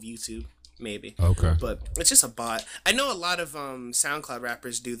overscoping all of YouTube, maybe. Okay. But it's just a bot. I know a lot of SoundCloud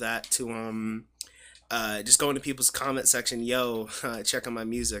rappers do that to just go into people's comment section, yo, check out my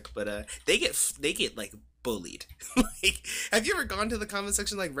music, but they get like bullied. Like, have you ever gone to the comment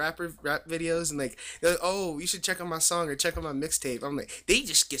section like rap videos and like, they're like, oh, you should check out my song or check out my mixtape? I'm like, they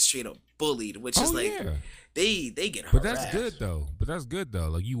just get straight up bullied, which is like, they get harassed. But that's good though.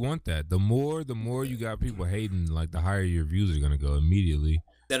 Like, you want that. The more you got people hating, like the higher your views are gonna go immediately.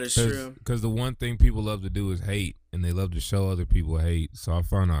 That is true. Because the one thing people love to do is hate, and they love to show other people hate. So I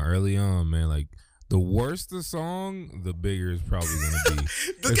found out early on, man, like, the worse the song, the bigger it's probably gonna be.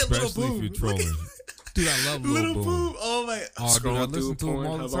 Look especially at Lil Boom. if you're trolling. Dude, I love Lil Boom. Oh my! Dude, I listen to him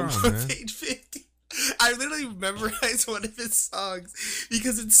all the time, man. Page 50. I literally memorized one of his songs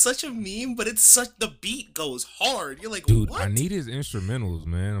because it's such a meme, but the beat goes hard. You're like, dude, what? I need his instrumentals,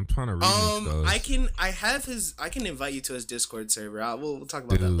 man. I'm trying to remix those. I can invite you to his Discord server. We'll talk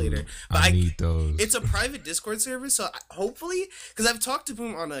about that later. But I need those. It's a private Discord server, so hopefully, because I've talked to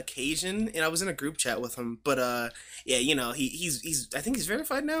him on occasion, and I was in a group chat with him. But yeah, you know, he's I think he's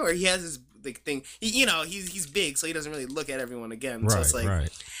verified now, or he has his like thing. He's big, so he doesn't really look at everyone again. Right, so it's like, right.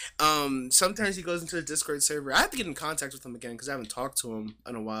 Sometimes he goes into the Discord server. I have to get in contact with him again because I haven't talked to him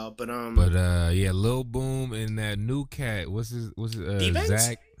in a while. But yeah, Lil Boom and that new cat. What's his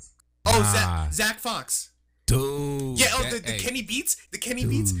Zach? Oh, Zach Fox. Dude. Yeah, the Kenny Beats. The Kenny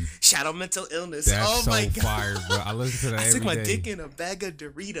Beats. Shout out mental illness. That's my so God. fire, bro. I listen to that every day. I took my dick in a bag of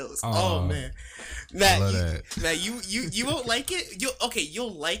Doritos. Oh, man. Now you won't like it.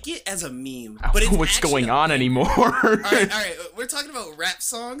 You'll like it as a meme. But it's what's going on anymore? All right. We're talking about rap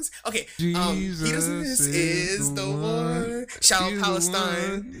songs. Okay. Jesus is the one. Shout out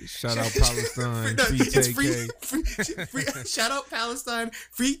Palestine. Shout out Palestine. Free shout out Palestine.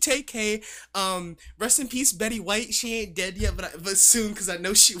 Free TK. Rest in peace, Betty White. She ain't dead yet, but soon, because I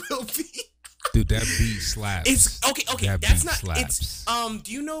know she will be. Dude, that beat slaps. It's okay. That's not. Slaps. It's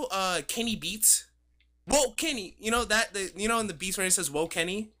Do you know Kenny Beats? Whoa, Kenny. You know that in the beats when it says "Whoa,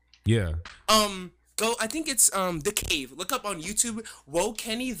 Kenny." Yeah. Go. I think it's The Cave. Look up on YouTube. Whoa,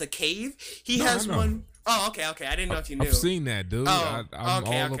 Kenny, The Cave. He has one. Oh, okay. I didn't know if you knew. I've seen that, dude. I'm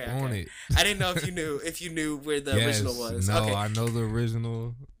all up on it. I didn't know if you knew where the original was. No, okay. I know the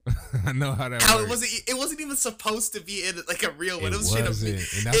original. I know how that works. It wasn't even supposed to be in like a real one. It was wasn't.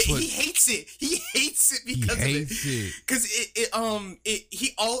 And that's he hates it. He hates it because of it. Because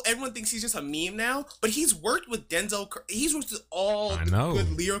everyone thinks he's just a meme now, but he's worked with Denzel. He's worked with all the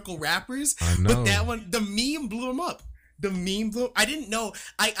good lyrical rappers. I know. But that one, the meme blew him up. I didn't know.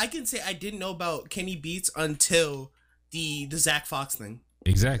 I can say I didn't know about Kenny Beats until the Zach Fox thing.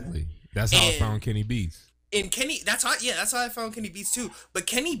 Exactly. That's how I found Kenny Beats. And Kenny, that's how I found Kenny Beats too. But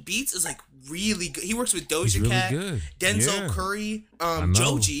Kenny Beats is like really good. He works with Doja Cat, Denzel Curry,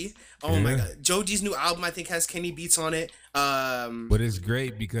 Joji. Oh my God, Joji's new album I think has Kenny Beats on it. But it's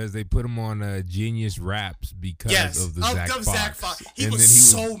great because they put him on Genius Raps because of the Zach Fox. He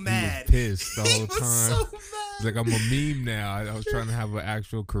was so mad. He was pissed the whole time. So mad. He's like, I'm a meme now. I was trying to have an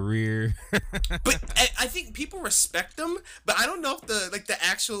actual career. But I think people respect him, but I don't know if the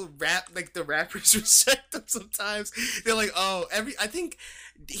actual the rappers respect him sometimes. They're like, I think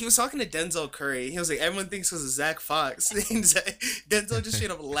he was talking to Denzel Curry. He was like, everyone thinks it was Zach Fox. And Denzel just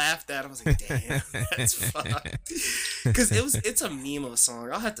straight up laughed at him. I was like, damn, that's fucked. Because it's a meme of a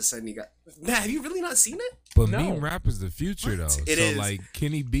song. I'll have to send you guys. Man, have you really not seen it? But meme rap is the future, though. It is. Like,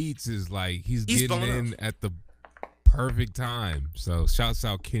 Kenny Beats is like, he's getting Bono. in at the perfect time. So shouts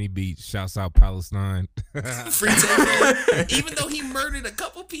out Kenny Beats, shouts out Palestine. Free TK. Even though he murdered a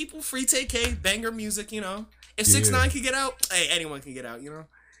couple people, Free TK, banger music, you know. If 6ix9ine can get out, hey, anyone can get out, you know.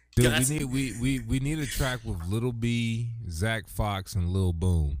 Dude, we need a track with Lil B, Zach Fox, and Lil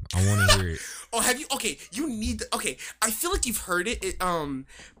Boom. I want to hear it. Oh, have you? Okay, you need. Okay, I feel like you've heard it.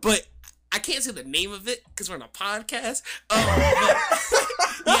 But I can't say the name of it because we're on a podcast. But,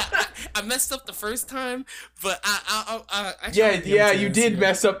 yeah, I messed up the first time, but I you did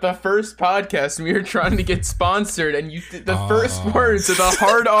mess up the first podcast, and we were trying to get sponsored, and you did the first words are the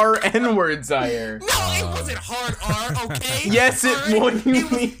hard R N words, Zaire. No, it wasn't hard R. Okay. Yes, what do you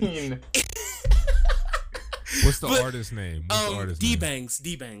mean? What's the artist name? D-Bangs.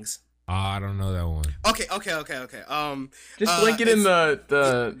 D-Bangs. I don't know that one. Okay. Just link it in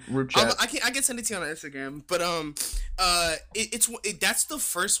the group chat. I can send it to you on Instagram. But that's the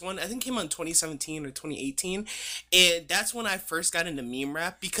first one. I think it came out in 2017 or 2018, and that's when I first got into meme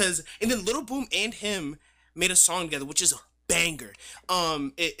rap and then Lil Boom and him made a song together, which is a banger.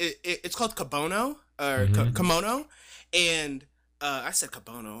 It's called Kabono or Kimono, and I said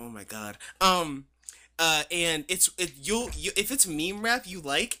Kabono. Oh my god. And if it's meme rap you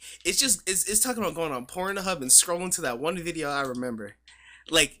like, it's talking about going on Pornhub and scrolling to that one video I remember.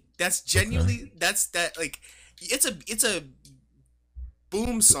 Like, that's genuinely like it's a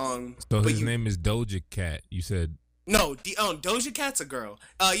Boom song. So his name is Doja Cat. You said no. Doja Cat's a girl.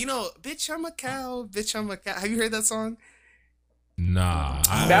 Bitch I'm a cow. Bitch I'm a cow. Have you heard that song? Nah,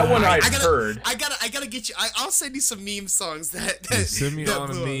 that one I've heard. I gotta get you. I'll send you some meme songs that send me all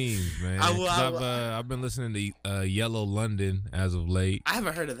the memes, man. I've been listening to Yellow London as of late. I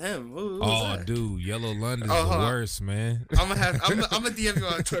haven't heard of them. Dude, Yellow London's the worst, man. I'm gonna DM you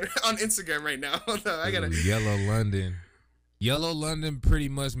on Twitter, on Instagram right now. Yellow London. Yellow London pretty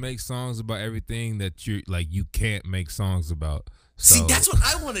much makes songs about everything that you can't make songs about. So. See, that's what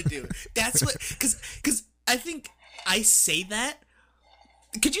I want to do. That's what, because I think I say that.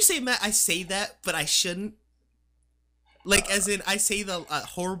 Could you say, Matt, I say that, but I shouldn't? Like, as in, I say the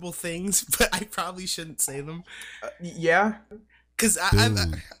horrible things, but I probably shouldn't say them. Yeah. Because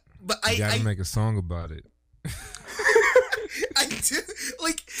you gotta make a song about it. I do.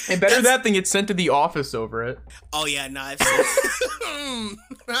 Like, and better that than get sent to the office over it. Oh, yeah, no, I've seen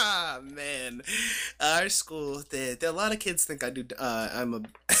man. Our school, a lot of kids think I do, I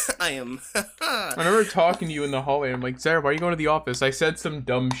am. I remember talking to you in the hallway. I'm like, Sarah, why are you going to the office? I said some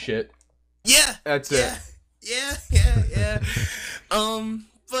dumb shit. Yeah. That's it. Yeah.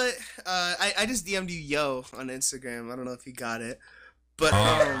 But I just DM'd you yo on Instagram. I don't know if you got it. But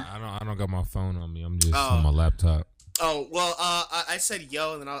I don't got my phone on me. I'm just on my laptop. Oh, well, I said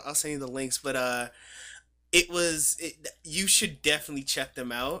yo, and then I'll send you the links, but you should definitely check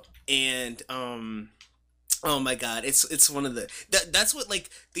them out, and oh my god, it's one of that's what, like,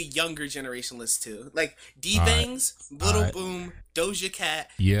 the younger generation listens to, like, D-Bangs, Lil Boom, Doja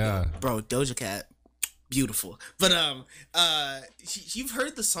Cat. Yeah. Bro, Doja Cat, beautiful. But, you've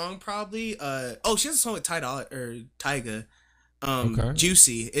heard the song probably, she has a song with Tyga, okay.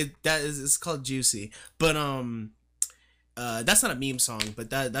 Juicy, it's called Juicy, but, that's not a meme song, but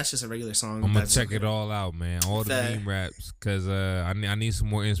that's just a regular song. I'm gonna check it all out, man. All the meme raps, cause I need some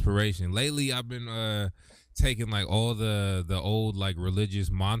more inspiration. Lately, I've been taking like all the old like religious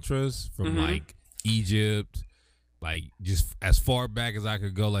mantras from like Egypt, like just as far back as I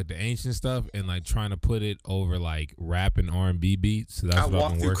could go, like the ancient stuff, and like trying to put it over like rap and R&B beats. So that's what I've been working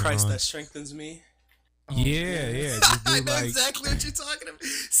on. I walk through Christ that strengthens me. Oh, yeah. I know exactly what you're talking about.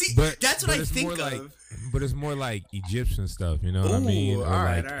 See, that's what I think of. But it's more like Egyptian stuff, you know what I mean? Or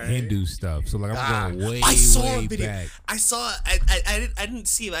like Hindu stuff. So like I'm going way back. I saw. I didn't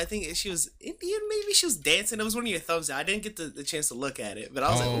see it. I think she was Indian. Maybe she was dancing. It was one of your thumbs out. I didn't get the chance to look at it, but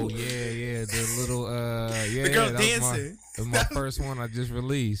I was like, yeah, the little the girl dancing. That was my first one I just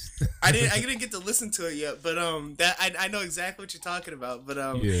released. I didn't get to listen to it yet, but that I know exactly what you're talking about. But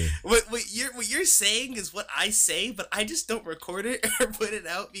what you're saying is what I say, but I just don't record it or put it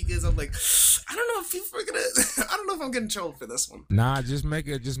out because I'm like, I don't know if people are gonna. I don't know if I'm getting trolled for this one. Nah, just make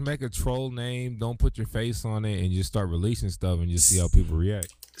a troll name. Don't put your face on it, and just start releasing stuff and just see how people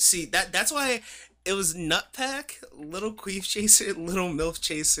react. See, that's why. It was Nutpack, Little Queef Chaser, Little MILF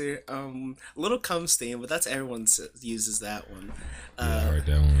Chaser, Little Cumstain, but that's everyone uses that one. Yeah, I heard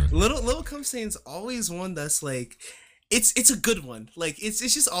that one. Little Cumstain's always one that's like, it's a good one. Like it's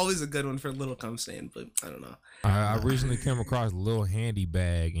just always a good one for Little Cum stand, but I don't know. I recently came across Lil Handy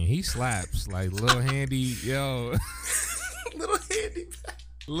Bag, and he slaps like Lil Handy, yo. Little Handy Bag.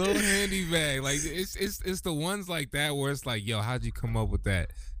 Little Handy Bag, like it's the ones like that where it's like, yo, how'd you come up with that?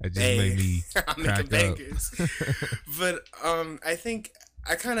 That just made me crack bangers. But I think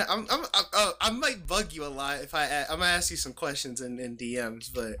I kind of I might bug you a lot if I'm gonna ask you some questions in DMs,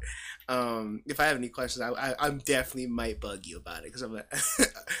 but if I have any questions, I definitely might bug you about it because I'm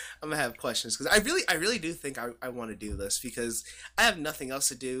gonna have questions because I really do think I want to do this because I have nothing else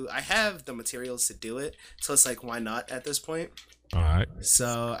to do. I have the materials to do it, so it's like, why not at this point? All right.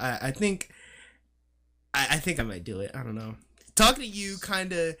 So I think I might do it. I don't know. Talking to you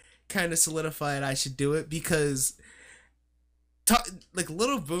kind of solidified I should do it because like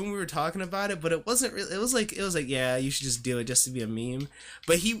Little Boom, we were talking about it, but it wasn't really. It was like yeah, you should just do it just to be a meme.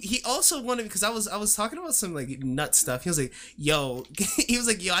 But he also wanted, because I was talking about some like nut stuff. He was like, yo, you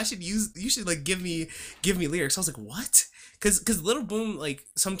should like give me lyrics. I was like, what? Cause Little Boom, like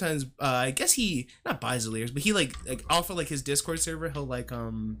sometimes I guess he not buys the lyrics, but he like off of like his Discord server, he'll like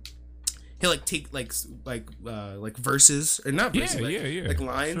take like verses or not verses, like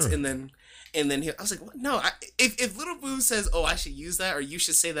lines, sure. and then I was like, what? No, if Little Boom says, oh, I should use that or you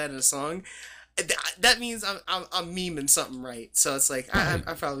should say that in a song, that means I'm memeing something right. So it's like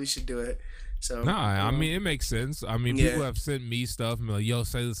I probably should do it. So I mean, it makes sense. I mean, people have sent me stuff and be like, yo,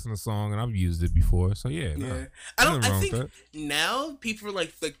 say this in a song, and I've used it before. So yeah. I think now people are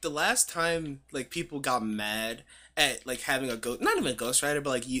like the last time like people got mad at like having not even a ghostwriter, but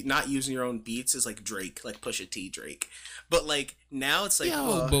like not using your own beats is like Drake, like Pusha T Drake. But like now it's like,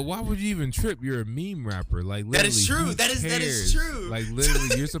 but why would you even trip? You're a meme rapper. Like literally, that is true. That is true. Like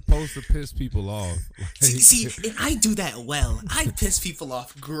literally, you're supposed to piss people off. Like, see, and I do that well. I piss people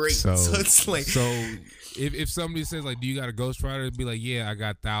off great. So it's like, if somebody says like, do you got a ghostwriter? It'd be like, yeah, I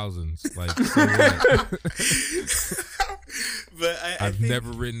got thousands. Like, so what? But I've never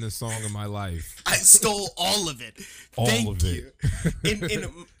written a song in my life. I stole all of it. Thank you. And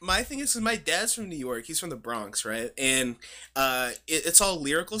my thing is, my dad's from New York. He's from the Bronx, right? And it's all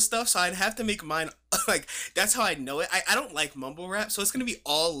lyrical stuff, so I'd have to make mine like that's how I know it. I don't like mumble rap, so it's gonna be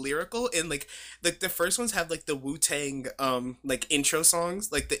all lyrical. And like the first ones have like the Wu-Tang like intro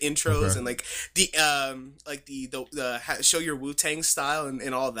songs, like the intros, and like the show your Wu-Tang style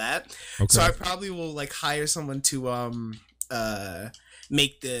and all that. Okay. So I probably will like hire someone to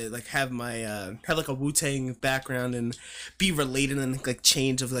make the like have my have like a Wu-Tang background and be related and like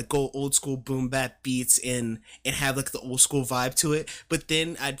change of like go old school boom bap beats and have like the old school vibe to it. But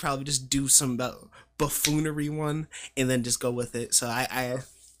then I'd probably just do some buffoonery one and then just go with it. So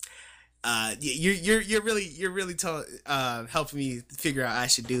you're really helping me figure out I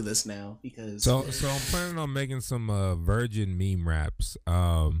should do this now because so I'm planning on making some virgin meme raps.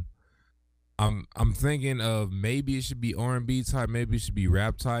 I'm thinking of maybe it should be R&B type, maybe it should be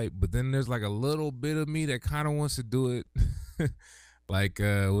rap type, but then there's like a little bit of me that kind of wants to do it like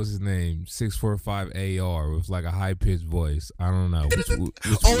what's his name, 645 AR with like a high pitched voice. I don't know.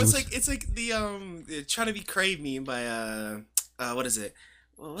 It's like the trying to be Crave meme by what is it?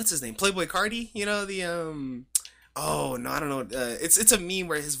 Well, what's his name? Playboy Cardi. You know the oh no, I don't know. It's a meme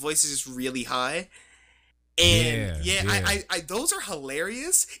where his voice is just really high. And I those are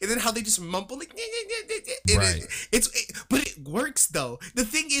hilarious. And then how they just mumble like right. But it works though. The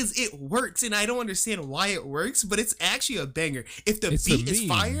thing is, it works, and I don't understand why it works, but it's actually a banger. If the beat is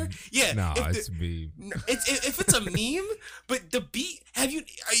fire, it's a meme. If it's a meme, but the beat. Are you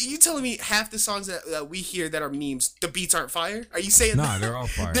telling me half the songs that we hear that are memes, the beats aren't fire? Are you saying they're all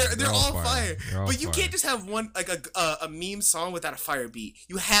fire. They're all fire. But you can't just have one like a meme song without a fire beat.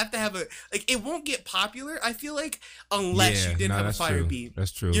 You have to have it won't get popular. I feel like unless you didn't have a fire beat.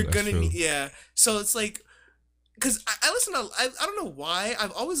 That's true. You're gonna need, So it's like, because I listen to I don't know why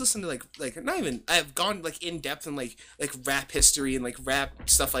I've always listened to like not even I've gone like in depth in like rap history and like rap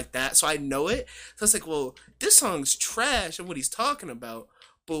stuff like that, so I know it. So it's like, well, this song's trash and what he's talking about,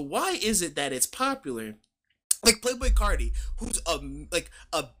 but why is it that it's popular? Like Playboy Cardi, who's a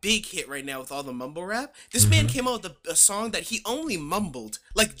big hit right now with all the mumble rap. This man came out with a song that he only mumbled,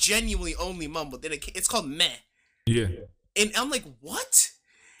 like genuinely only mumbled. And it's called Meh. Yeah. And I'm like, what?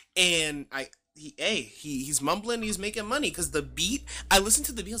 And he's mumbling, he's making money because the beat. I listened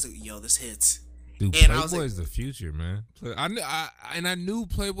to the beat, I was like, yo, this hits. Dude, and Playboy is the future, man. I knew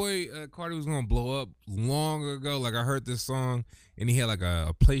Playboy Cardi was gonna blow up long ago. Like I heard this song, and he had like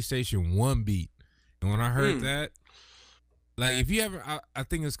a PlayStation 1 beat. And when I heard that, like if you ever, I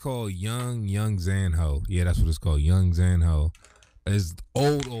think it's called Young Zanho. Yeah, that's what it's called, Young Zanho. his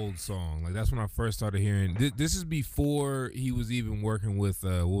old song. Like that's when I first started hearing. This is before he was even working with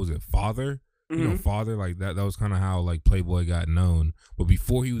what was it, Father? You know, Father, like that was kind of how like Playboy got known. But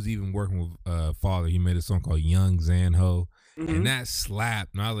before he was even working with Father, he made a song called YungCameltoe. And that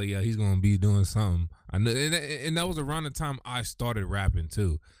slapped. And I was like, yeah, he's gonna be doing something. I know, and that was around the time I started rapping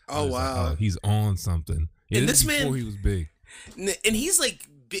too. Oh wow, like, oh, he's on something. Yeah, and this before man, he was big. And he's like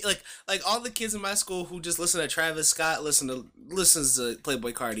all the kids in my school who just listen to Travis Scott listens to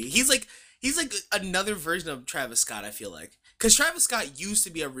Playboy Cardi. He's like another version of Travis Scott. I feel like. Because Travis Scott used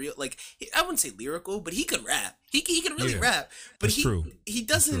to be a real, like, I wouldn't say lyrical, but he could rap. He could really rap. But he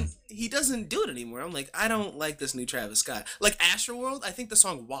doesn't do it anymore. I'm like, I don't like this new Travis Scott. Like Astroworld, I think the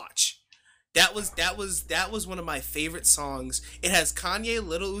song Watch. That was one of my favorite songs. It has Kanye,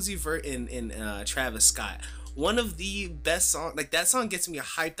 Lil Uzi Vert, and Travis Scott. One of the best songs. Like that song gets me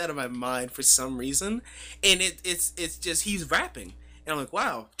hyped out of my mind for some reason. And it's just he's rapping. And I'm like,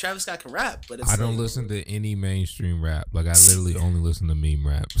 wow, Travis Scott can rap, but it's I don't listen to any mainstream rap. Like I literally only listen to meme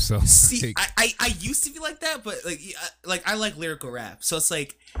rap. So see, I used to be like that, but like I like lyrical rap. So it's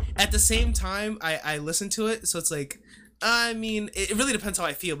like at the same time I listen to it. So it's like I mean it really depends how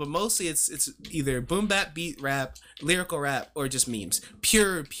I feel, but mostly it's either boom bap beat rap, lyrical rap, or just memes,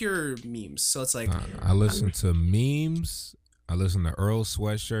 pure memes. So it's like I listen to memes. I listen to Earl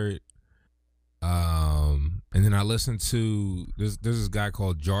Sweatshirt. And then I listened to there's this guy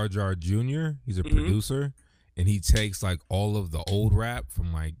called Jar Jar Jr. He's a producer, and he takes like all of the old rap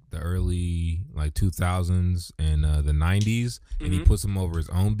from like the early like 2000s and the 90s, and he puts them over his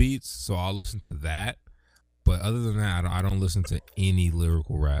own beats. So I'll listen to that. But other than that, I don't listen to any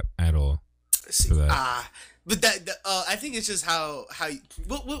lyrical rap at all. See, but that I think it's just how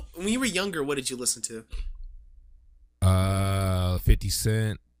what when you were younger, what did you listen to? 50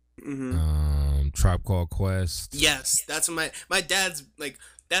 Cent. Tribe Called Quest. Yes, that's what my dad's like.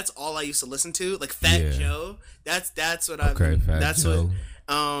 That's all I used to listen to. Like Fat Joe. That's what I. Okay, Fat Joe.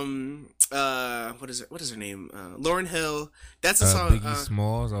 What is her name? Lauryn Hill. That's a song. Biggie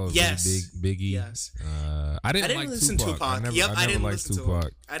Smalls. I was big Biggie. Yes. I didn't like listen to Tupac. I didn't listen to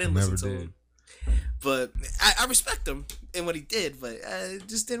him. I didn't listen to him. But I respect him and what he did, but I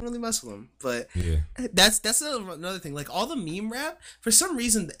just didn't really mess with him. But that's another thing. Like all the meme rap, for some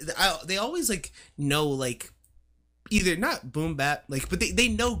reason, they always like know like either not boom bap, like, but they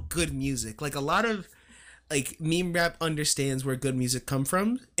know good music. Like a lot of like meme rap understands where good music come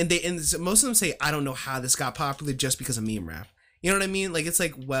from, and most of them say, I don't know how this got popular just because of meme rap. You know what I mean? Like it's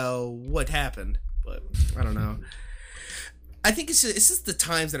like, well, what happened? But I don't know. I think it's just the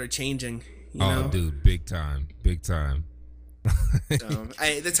times that are changing. You know? Dude, big time. The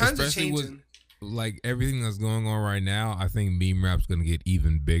times are changing. With, like everything that's going on right now, I think meme rap's gonna get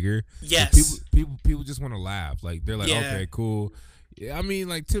even bigger. Yes, people just want to laugh. Like they're like, okay, cool. Yeah, I mean,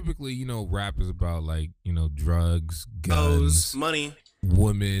 like typically, you know, rap is about like, you know, drugs, guns, money,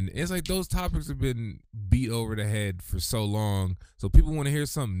 women. It's like those topics have been beat over the head for so long, so people want to hear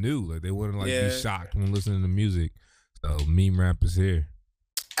something new. Like they want to like be shocked when listening to music. So meme rap is here.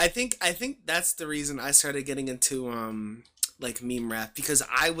 I think that's the reason I started getting into like meme rap because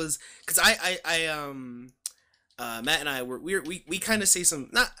Matt and I we kind of say some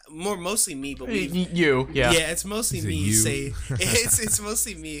mostly me, but it's mostly me say it's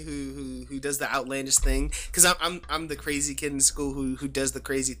mostly me who does the outlandish thing because I'm the crazy kid in school who does the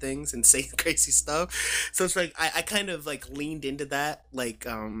crazy things and say crazy stuff. So it's like I kind of like leaned into that, like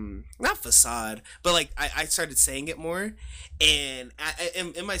not facade, but like I started saying it more. And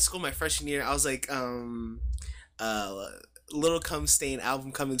in my school my freshman year I was like Little Cum Stain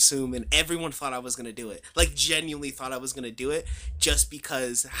album coming soon, and everyone thought I was gonna do it. Like genuinely thought I was gonna do it just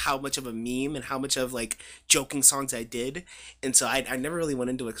because how much of a meme and how much of like joking songs I did. And so I never really went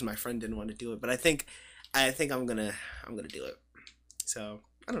into it because my friend didn't want to do it. But I think I'm gonna do it. So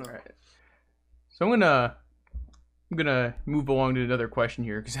I don't know. Right. So I'm gonna move along to another question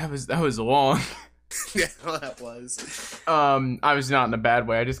here because that was long. Yeah, well, that was. I was not in a bad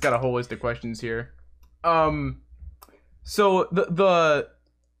way. I just got a whole list of questions here. So the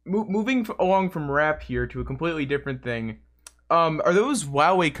moving along from rap here to a completely different thing, are those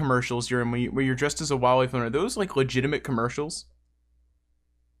Huawei commercials you're in where you're dressed as a Huawei phone? Are those like legitimate commercials?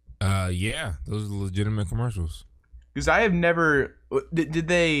 Yeah, those are legitimate commercials. Because I have never. Did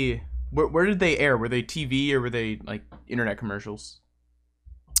they? Where did they air? Were they TV or were they like internet commercials?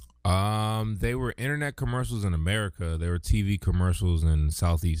 They were internet commercials in America. They were TV commercials in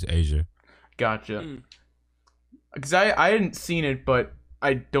Southeast Asia. Gotcha. Because I hadn't seen it, but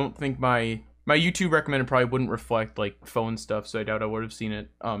I don't think my YouTube recommended probably wouldn't reflect like phone stuff, so I doubt I would have seen it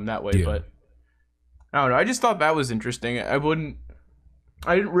that way. Yeah. But I don't know. I just thought that was interesting. I wouldn't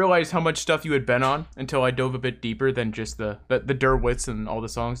I didn't realize how much stuff you had been on until I dove a bit deeper than just the Witz and all the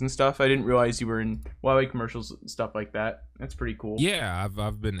songs and stuff. I didn't realize you were in Huawei commercials and stuff like that. That's pretty cool. Yeah,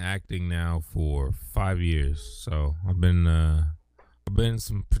 I've been acting now for 5 years, so I've been in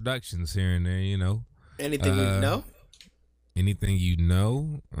some productions here and there. You know. Anything you know? Anything you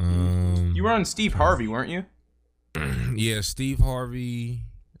know? You were on Steve Harvey, weren't you? Yeah, Steve Harvey.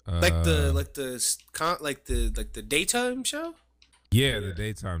 Like the daytime show. Yeah, the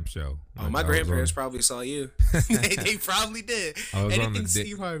daytime show. Oh, my grandparents probably saw you. they probably did. Anything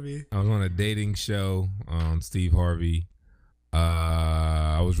Steve Harvey. I was on a dating show on Steve Harvey.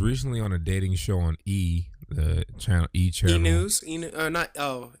 I was recently on a dating show on the channel E channel. E News. E.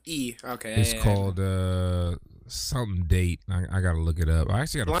 Okay. It's called something date. I gotta look it up. I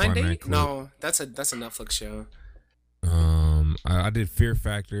actually gotta Blind find Date? that clip. No, that's a Netflix show. I did Fear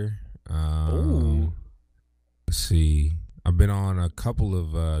Factor. Ooh. Let's see. I've been on a couple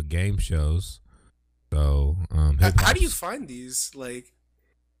of game shows. So how do you find these? Like,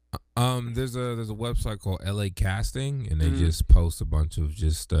 there's a website called LA Casting, and they just post a bunch of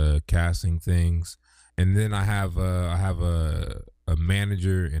just casting things. And then I have a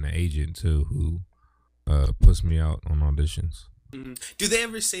manager and an agent too who puts me out on auditions. Do they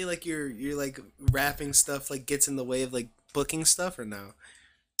ever say like your like rapping stuff like gets in the way of like booking stuff or no?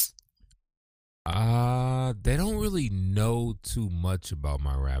 They don't really know too much about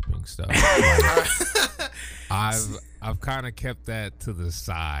my rapping stuff. I've kind of kept that to the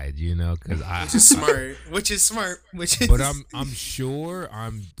side, you know, because which is smart. But I'm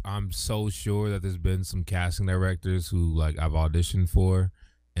so sure that there's been some casting directors who like I've auditioned for,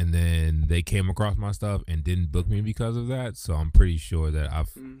 and then they came across my stuff and didn't book me because of that. So I'm pretty sure that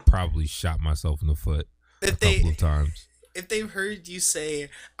I've probably shot myself in the foot a couple of times. If they've heard you say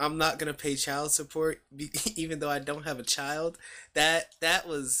I'm not gonna pay child support even though I don't have a child, that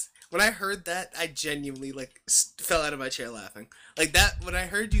was when I heard that I genuinely like fell out of my chair laughing. Like that when I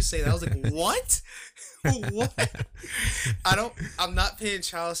heard you say that I was like, what? What? I'm not paying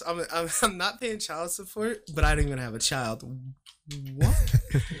child. I'm not paying child support, but I don't even have a child. What?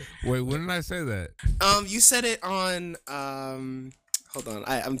 Wait, when did I say that? You said it on hold on,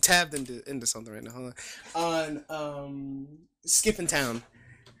 I'm tabbed into something right now. Hold on. Skipping Town.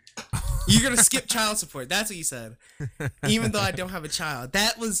 You're gonna skip child support. That's what you said. Even though I don't have a child.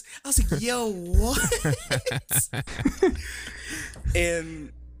 I was like, yo, what?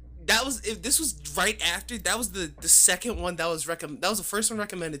 And this was right after. That was the second one that was that was the first one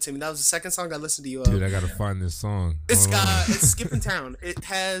recommended to me. That was the second song I listened to you of. Dude, I gotta find this song. It's Skipping Town. It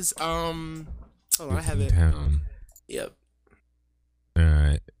has hold on, I have it. Town. Yep. All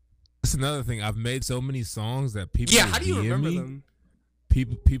right. That's another thing. I've made so many songs that people. Yeah, how do you remember them?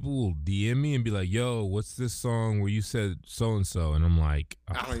 People will DM me and be like, "Yo, what's this song where you said so and so?" And I'm like,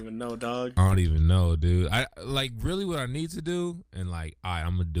 I don't even know, dog. I don't even know, dude. I like really what I need to do, and like,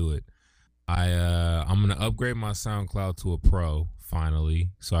 I'm gonna do it. I'm gonna upgrade my SoundCloud to a Pro finally,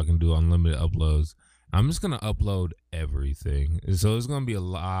 so I can do unlimited uploads. I'm just gonna upload everything, so it's gonna be a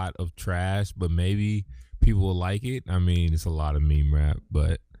lot of trash, but maybe people will like it. I mean, it's a lot of meme rap,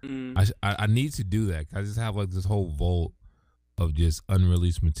 but I need to do that. I just have like this whole vault of just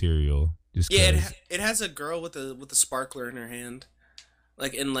unreleased material. Just it has a girl with a sparkler in her hand,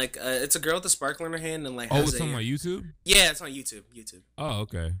 like in like it's a girl with a sparkler in her hand and like. Oh, it's on my YouTube. Yeah, it's on YouTube. Oh,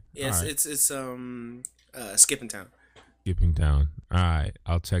 okay. Yeah, it's Skipping Town. Skipping Town. All right,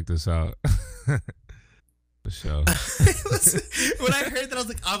 I'll check this out. For sure. When I heard that, I was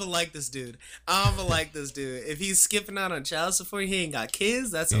like, I'm gonna like this dude. If he's skipping out on child support, he ain't got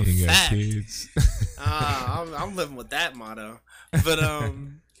kids. That's a fact. I'm living with that motto. But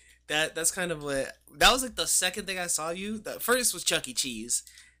that's kind of what that was like. The second thing I saw you, the first was Chuck E. Cheese.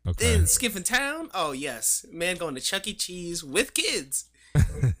 Okay. Then Skipping Town. Oh yes, man, going to Chuck E. Cheese with kids,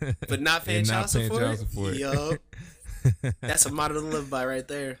 but not paying child support. Yo, that's a motto to live by right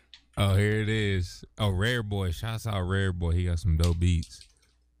there. Oh, here it is. Oh, Rare Boy. Shouts out Rare Boy. He got some dope beats.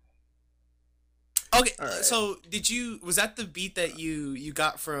 Okay, right. So was that the beat that you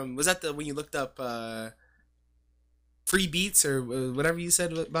got from, was that when you looked up free beats or whatever you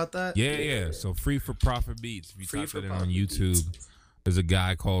said about that? Yeah. So Free for Profit Beats. If you type it in on YouTube, there's a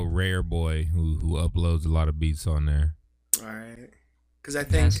guy called Rare Boy who uploads a lot of beats on there. All right. Because I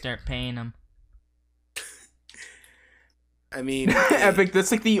think. Start paying him. I mean, Epic,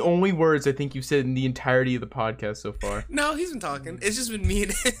 that's like the only words I think you've said in the entirety of the podcast so far. No, he's been talking. It's just been me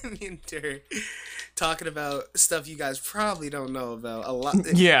and Derek talking about stuff you guys probably don't know about a lot.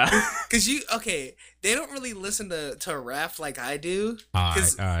 Yeah. Because they don't really listen to rap like I do. All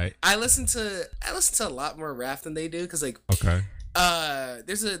right. I listen to a lot more rap than they do. Because, like, okay.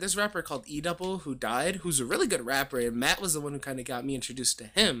 There's a rapper called E Double who died, who's a really good rapper, and Matt was the one who kind of got me introduced to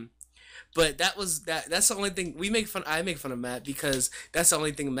him. But that's the only thing I make fun of Matt because that's the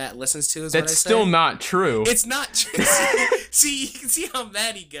only thing Matt listens to. Is That's what I say. still not true. It's not true. See, you can see how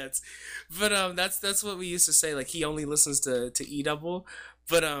mad he gets. But that's what we used to say. Like he only listens to E Double.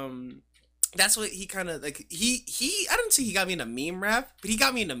 But that's what he kind of like. He I don't say he got me into meme rap, but he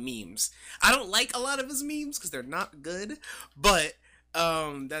got me into memes. I don't like a lot of his memes because they're not good. But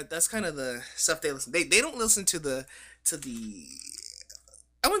that's kind of the stuff they listen. They don't listen to the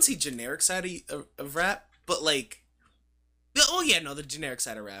I wouldn't say generic side of rap, but like, oh yeah, no, the generic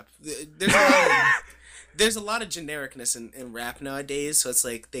side of rap. There's a lot of genericness in rap nowadays, so it's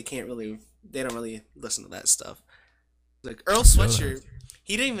like they don't really listen to that stuff. Like Earl Sweatshirt,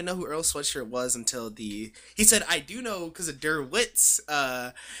 he didn't even know who Earl Sweatshirt was until he said, I do know because of Witz,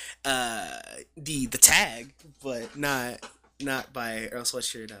 the tag, but not by Earl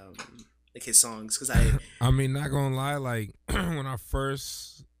Sweatshirt, like his songs, because I mean, not gonna lie, like when I first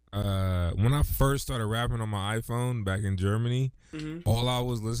started rapping on my iPhone back in Germany, all I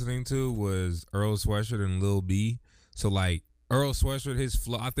was listening to was Earl Sweatshirt and Lil B. So like Earl Sweatshirt, his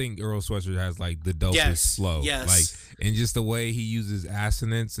flow, I think Earl Sweatshirt has like the dopest flow. Yes. Like, and just the way he uses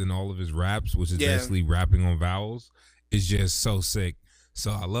assonance in all of his raps, which is basically rapping on vowels, is just so sick.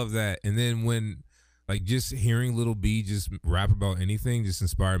 So I love that. And then when like just hearing Lil B just rap about anything just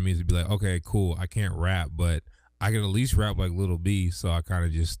inspired me to be like, okay, cool. I can't rap, but I can at least rap like Lil B. So I kind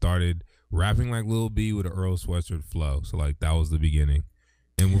of just started rapping like Lil B with an Earl Sweatshirt flow. So like that was the beginning,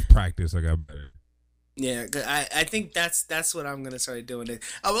 and with practice, I got better. Yeah, I think that's what I'm gonna start doing.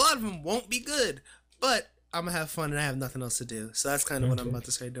 A lot of them won't be good, but I'm gonna have fun and I have nothing else to do. So that's kind of what I'm about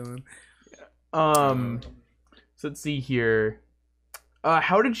to start doing. So let's see here.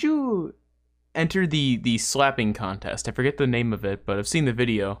 How did you enter the slapping contest? I forget the name of it, but I've seen the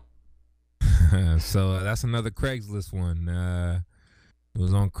video. So that's another Craigslist one. It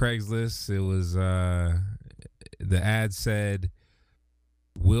was on Craigslist. It was the ad said,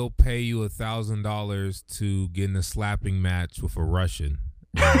 "We'll pay you $1,000 to get in a slapping match with a Russian."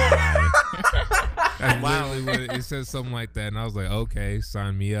 That's literally what it says, something like that. And I was like, okay,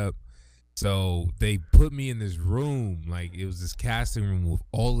 sign me up. So they put me in this room, like it was this casting room with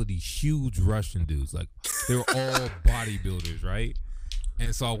all of these huge Russian dudes. Like they were all bodybuilders, right?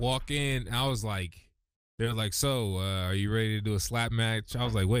 And so I walk in, and I was like, they're like, so are you ready to do a slap match? I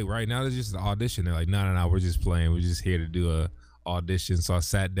was like, wait, right now there's just an audition. They're like, no, we're just playing. We're just here to do a audition. So I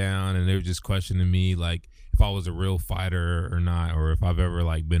sat down, and they were just questioning me like if I was a real fighter or not, or if I've ever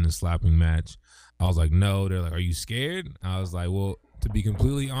like been in a slapping match. I was like, no. They're like, are you scared? I was like, well, to be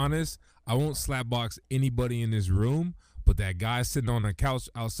completely honest, I won't slap box anybody in this room, but that guy sitting on the couch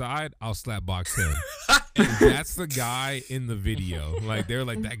outside, I'll slap box him. And that's the guy in the video. Like they're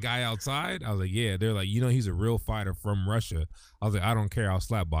like, that guy outside? I was like, yeah. They're like, he's a real fighter from Russia. I was like, I don't care, I'll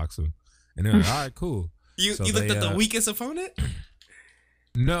slap box him. And they're like, all right, cool. You looked at the weakest opponent?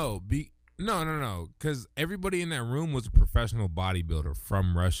 No, because everybody in that room was a professional bodybuilder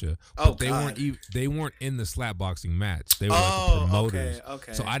from Russia. But they weren't in the slap boxing match. They were like the promoters.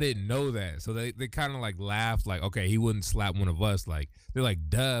 Okay. So I didn't know that. So they kind of like laughed, like, okay, he wouldn't slap one of us. Like they're like,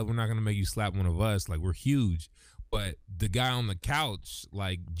 duh, we're not gonna make you slap one of us. Like we're huge. But the guy on the couch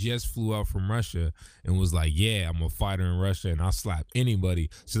like just flew out from Russia and was like, yeah, I'm a fighter in Russia and I'll slap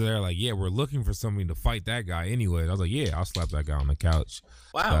anybody. So they're like, yeah, we're looking for somebody to fight that guy anyway. I was like, yeah, I'll slap that guy on the couch.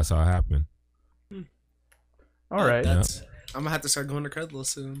 Wow. So that's how it happened. All right. I'm gonna have to start going to Craigslist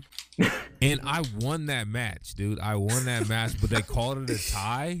soon. And I won that match, dude. I won that match, but they called it a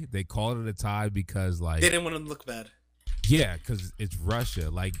tie. They called it a tie because like they didn't want to look bad. Yeah, because it's Russia.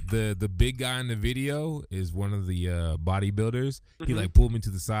 Like the big guy in the video is one of the bodybuilders. He like pulled me to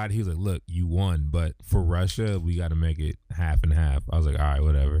the side. He was like, look, you won, but for Russia, we got to make it half and half. I was like, all right,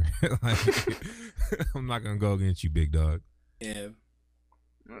 whatever. Like, I'm not gonna go against you, big dog. Yeah.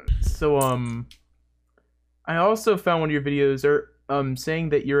 So I also found one of your videos saying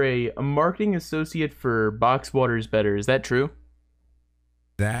that you're a marketing associate for Box Waters Better. Is that true?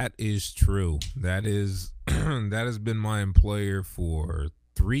 That is true. That is that has been my employer for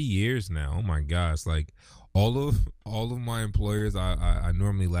 3 years now. Oh my gosh. Like all of my employers I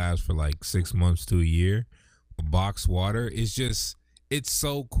normally last for like 6 months to a year. Box Water is just, it's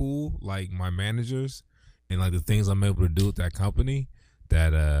so cool. Like my managers and like the things I'm able to do with that company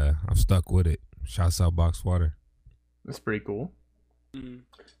that I'm stuck with it. Shouts out Box Water. That's pretty cool. Wait,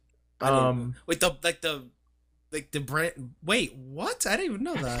 the brand. Wait, what? I didn't even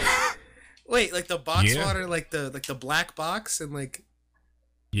know that. Wait, like the box water, like the black box, and like.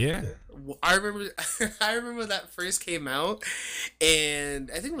 Yeah. I remember I remember when that first came out, and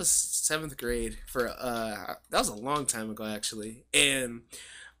I think it was 7th grade for that was a long time ago actually. And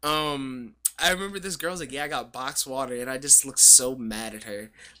I remember this girl was like, "Yeah, I got box water," and I just looked so mad at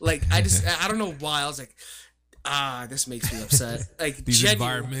her. Like I don't know why. I was like, this makes me upset. Like These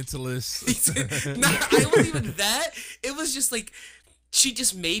genuinely. environmentalists. Nah, it wasn't even that. It was just like she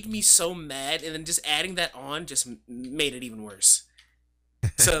just made me so mad, and then just adding that on just made it even worse.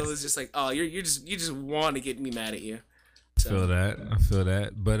 So it was just like, oh, you just want to get me mad at you. I feel that. I feel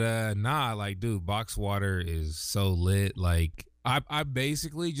that. But nah, like, dude, box water is so lit. Like, I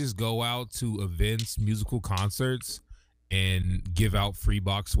basically just go out to events, musical concerts, and give out free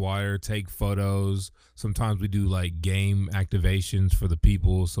box water, take photos. Sometimes we do like game activations for the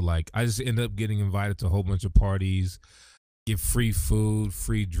people. So like I just end up getting invited to a whole bunch of parties, get free food,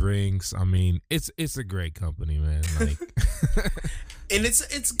 free drinks. I mean, it's a great company, man. Like And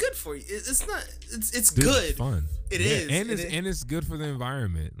it's good for you. It's not. It's dude, good. it's fun. It Yeah, is. and it's good for the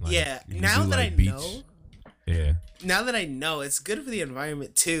environment. Like, Yeah. you Now do, that like, I beach. know. Yeah. Now that I know, it's good for the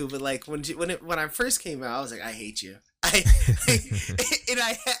environment too. But like when I first came out, I was like, I hate you. I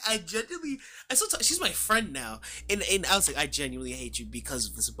genuinely I still talk, she's my friend now, and I was like, I genuinely hate you because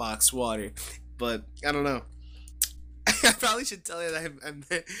of this box water. But I don't know. I probably should tell her that I'm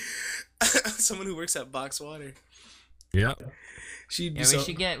someone who works at Box Water. Yeah. She'd be Yeah, so...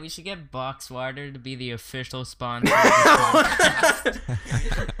 we should get Box Water to be the official sponsor of this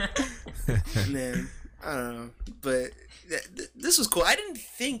podcast. Man, I don't know, but this was cool. I didn't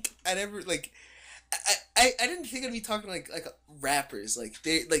think I'd ever like. I didn't think I'd be talking like rappers like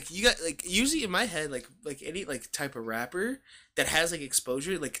they like you got like usually in my head like any like type of rapper that has like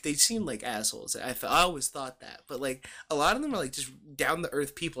exposure like they seem like assholes. I always thought that, but like a lot of them are like just down to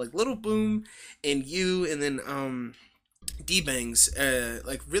earth people like Little Boom and you, and then D-Bangs,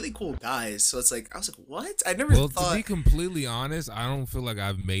 like really cool guys. So it's like I was like, what? I never thought. To be completely honest, I don't feel like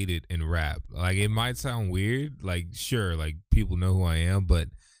I've made it in rap. Like it might sound weird. Like sure, like people know who I am, but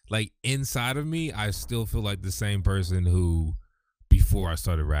like inside of me, I still feel like the same person who before I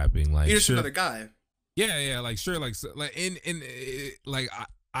started rapping. Like You're just sure, another guy. yeah, like sure, like like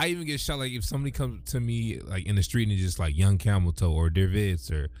I even get shot. Like if somebody comes to me like in the street and just like YungCameltoe or Witz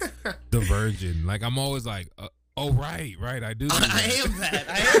or The Virgin, like I'm always like. Oh right, I do. I am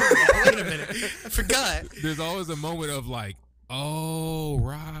that. Wait a minute, I forgot. There's always a moment of like, oh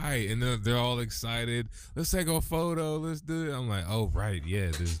right, and then they're all excited. Let's take a photo. Let's do it. I'm like, oh right, yeah.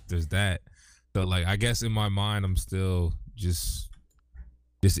 There's that. So like, I guess in my mind, I'm still just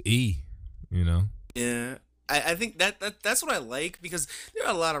E, you know. Yeah, I think that's what I like, because there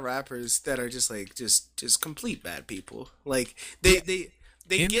are a lot of rappers that are just like just complete bad people. Like they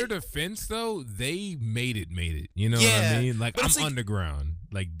in get their defense though, they made it. You know Yeah, what I mean? Like but I'm it's like- underground.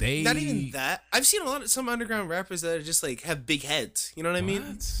 Like they not even that. I've seen some underground rappers that are just like have big heads. You know what I mean?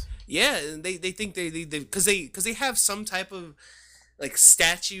 What? Yeah, and they think they because they have some type of like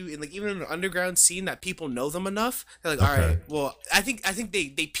statue in like even in the underground scene that people know them enough. They're like, all Okay. right, well, I think they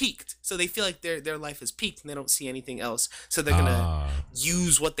peaked, so they feel like their life has peaked and they don't see anything else, so they're gonna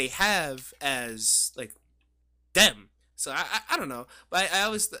use what they have as like them. So I don't know, but I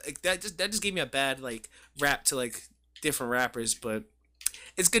always like that just gave me a bad like rap to like different rappers, but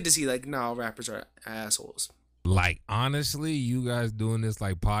it's good to see like no, all rappers are assholes. Like honestly, you guys doing this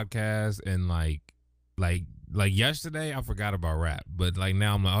like podcast and like yesterday I forgot about rap, but like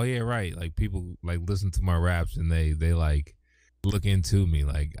now I'm like, oh yeah, right. Like people like listen to my raps and they like look into me.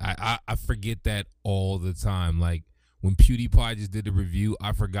 Like I forget that all the time. Like when PewDiePie just did the review,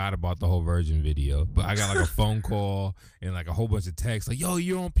 I forgot about the whole Virgin video. But I got like a phone call and like a whole bunch of texts like, yo,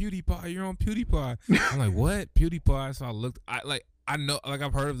 you're on PewDiePie. I'm like, what? PewDiePie? So I looked, I know, like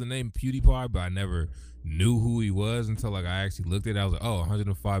I've heard of the name PewDiePie, but I never knew who he was until like I actually looked at it. I was like, oh,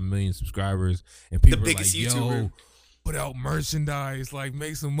 105 million subscribers. And people were like, biggest yo, YouTuber. put out merchandise, like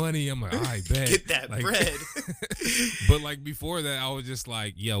make some money. I'm like, all right, bet. Get that Like, bread. But like before that, I was just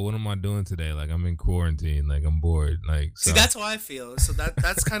like, yo, what am I doing today? Like I'm in quarantine, like I'm bored. Like so. See, that's how I feel. So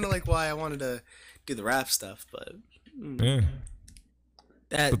that's kind of like why I wanted to do the rap stuff. But Yeah.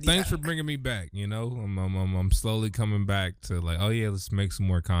 that, But thanks for bringing me back. You know, I'm slowly coming back to like, oh yeah, let's make some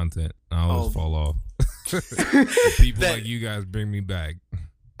more content. I always fall off. People like you guys bring me back.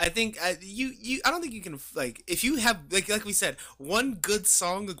 I think I don't think you can like if you have like we said one good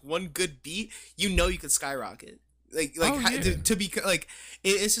song, like one good beat, you know you could skyrocket. To be like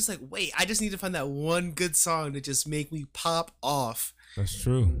it's just like wait, I just need to find that one good song to just make me pop off. That's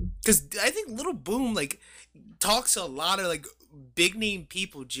true. Because I think Little Boom like talks to a lot of like big name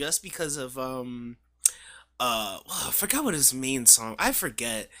people just because of I forgot what his main song. I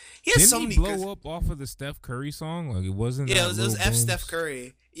forget. He has Didn't so he many blow good. up off of the Steph Curry song? Like it wasn't. Yeah, that it was Lil F Booms? Steph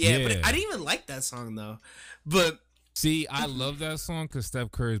Curry. Yeah, but Yeah. I didn't even like that song though. But See, I love that song because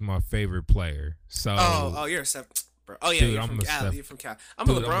Steph Curry is my favorite player. So you're a Steph. Bro. Oh yeah, Dude, you're I'm from a Cal. Steph- You're from Cal. I'm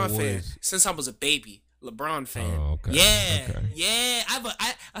Dude, a I'm a LeBron fan Warriors. since I was a baby. LeBron fan. Oh, okay. Yeah, Okay. yeah.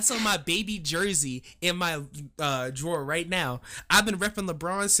 I saw my baby jersey in my drawer right now. I've been repping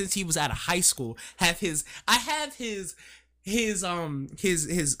LeBron since he was out of high school. I have his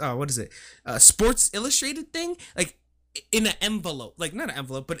what is it? Sports Illustrated thing, like in an envelope, like not an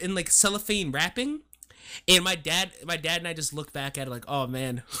envelope, but in like cellophane wrapping. And my dad and I just look back at it like, oh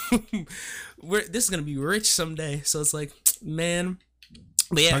man, this is gonna be rich someday. So it's like, man.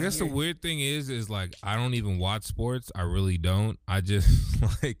 But yeah, I guess the weird thing is like I don't even watch sports. I really don't. I just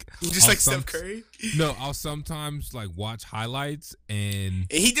like you just I'll like Steph Curry. No, I'll sometimes like watch highlights and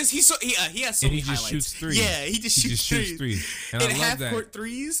He has so and many he just highlights. shoots threes. Yeah, he just shoots threes. And I love half that court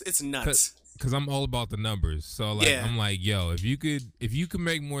threes, it's nuts. because I'm all about the numbers. So like Yeah. I'm like, yo, if you could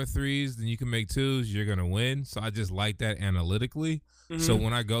make more threes than you can make twos, you're gonna win. So I just like that analytically. Mm-hmm. So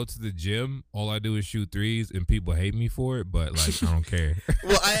when I go to the gym, all I do is shoot threes, and people hate me for it, but like I don't care.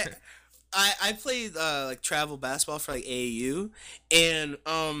 Well, I played like travel basketball for like AAU, and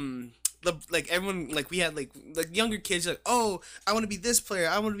like everyone, like we had like younger kids like, oh, I want to be this player,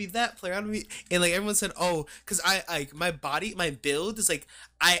 I want to be that player, I want to be, and like everyone said, oh, because I like my build is like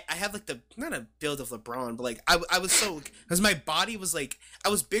I have like the not a build of LeBron, but like I was so because my body was like I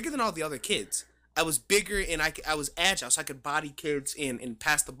was bigger than all the other kids. I was bigger and I was agile, so I could body kids and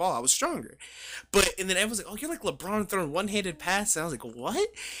pass the ball. I was stronger. And then everyone's like, oh, you're like LeBron throwing one-handed passes. And I was like, what?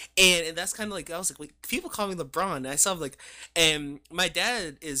 And that's kind of like, I was like, wait, people call me LeBron. And I saw like, and my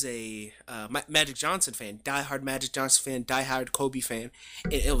dad is a Magic Johnson fan, diehard Magic Johnson fan, diehard Kobe fan.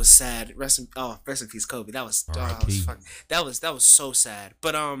 It was sad. Rest in peace, Kobe. That was, that was so sad.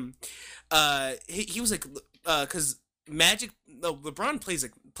 But he was like, because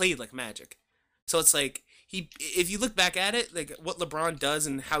LeBron played like Magic. So it's like if you look back at it, like what LeBron does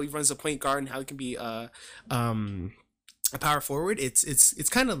and how he runs the point guard and how he can be a power forward, it's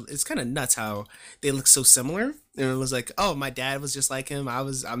kind of nuts how they look so similar. And it was like, oh, my dad was just like him.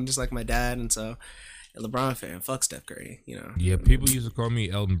 I'm just like my dad, and so LeBron fan, fuck Steph Curry, you know. Yeah, people used to call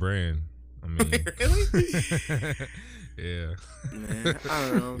me Elton Brand. I mean, really? Yeah. Man, I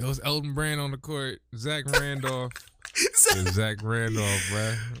don't know. It was Elton Brand on the court. Zach Randolph. Zach Randolph,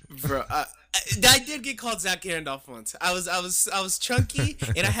 bro. I did get called Zach Randolph once. I was chunky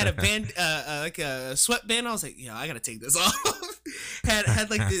and I had a band, like a sweatband. I was like, yeah, I gotta take this off. had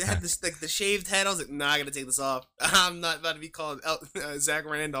this like the shaved head. I was like, nah, I gotta take this off. I'm not about to be called Zach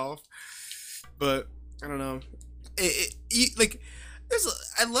Randolph. But I don't know.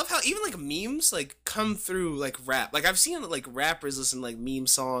 I love how even like memes like come through like rap. Like I've seen like rappers listen to like meme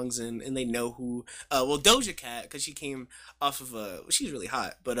songs and they know who. Doja Cat, because she came off of she's really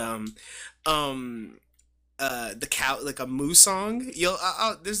hot. But the cow, like a Moo song.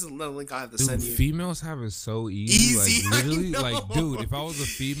 There's another link I have to send you. Females have it so easy. Like literally, I know. like dude, if I was a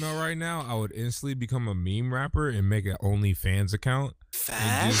female right now, I would instantly become a meme rapper and make an OnlyFans account.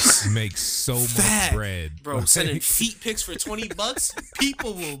 And just make so much bread, bro. Sending feet pics for $20,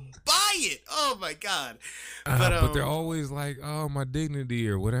 people will buy it. Oh my god! But they're always like, "Oh, my dignity"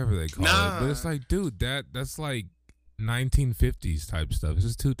 or whatever they call it. But it's like, dude, that's like 1950s type stuff. This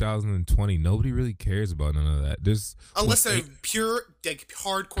is 2020. Nobody really cares about none of that. Unless they're pure, like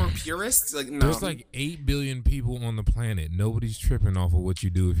hardcore purists. Like no. There's like 8 billion people on the planet. Nobody's tripping off of what you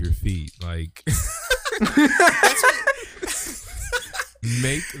do with your feet. Like, that's what.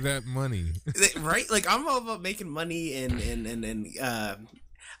 Make that money, right? Like I'm all about making money and I'm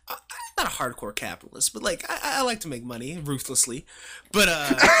not a hardcore capitalist, but like I like to make money ruthlessly. But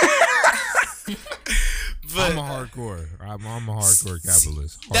I'm a hardcore. I'm a hardcore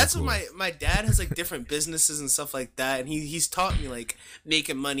capitalist. That's what my dad has like different businesses and stuff like that, and he's taught me like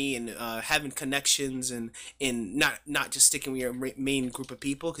making money and having connections and not just sticking with your main group of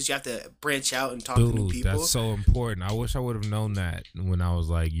people, because you have to branch out and talk to new people. That's so important. I wish I would have known that when I was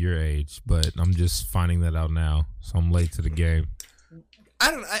like your age, but I'm just finding that out now, so I'm late to the game. I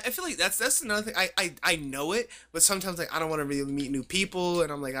don't know. I feel like that's another thing. I know it, but sometimes like I don't want to really meet new people,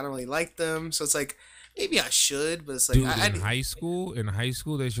 and I'm like I don't really like them, so it's like. Maybe I should, but it's like... Dude, in high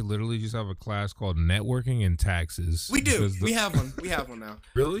school, they should literally just have a class called networking and taxes. We do. We have one. We have one now.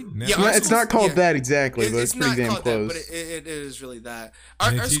 Really? Yeah, it's not called that exactly, but it's pretty damn close. That, but it is really that.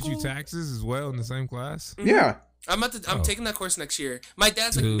 They teach you taxes as well in the same class? Yeah. I'm taking that course next year. My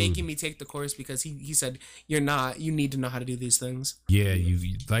dad's like making me take the course because he said you need to know how to do these things. Yeah,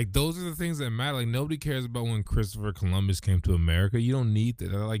 you like those are the things that matter. Like nobody cares about when Christopher Columbus came to America. You don't need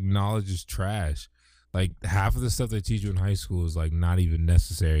that. Like knowledge is trash. Like half of the stuff they teach you in high school is like not even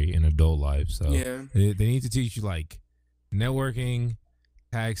necessary in adult life. So yeah, they need to teach you like networking,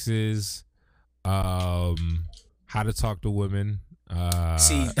 taxes, how to talk to women.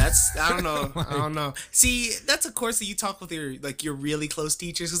 See, that's I don't know. See, that's a course that you talk with your really close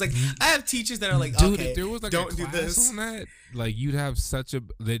teachers. Cause like I have teachers that are like, dude, okay, if there was like don't a do class this. on that, like you'd have such a.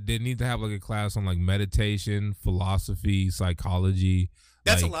 They need to have like a class on like meditation, philosophy, psychology.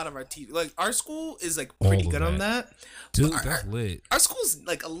 That's like, a lot of our teachers. Like our school is like pretty good on that. Dude, that's lit. Our school's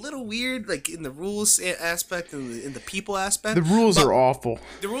like a little weird, like in the rules aspect and in the people aspect. The rules are awful.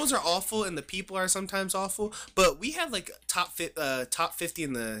 The rules are awful, and the people are sometimes awful. But we have like top 50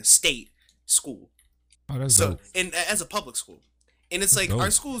 in the state school. Oh, that's dope. And as a public school, and it's like dope. our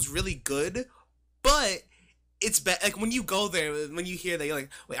school is really good, but it's bad. Like when you go there, when you hear that, you're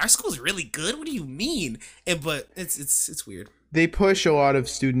like, "Wait, our school's really good? What do you mean?" But it's weird. They push a lot of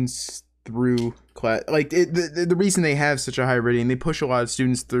students through class. Like the reason they have such a high rating, they push a lot of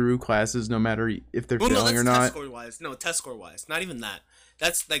students through classes, no matter if they're failing or not. Test score wise, not even that.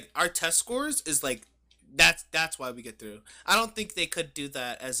 That's like our test scores is like that's why we get through. I don't think they could do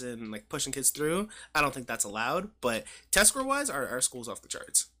that as in like pushing kids through. I don't think that's allowed. But test score wise, our school's off the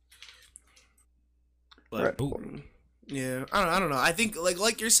charts. But yeah, I don't know. I think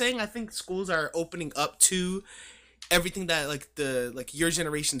like you're saying, I think schools are opening up to everything that like your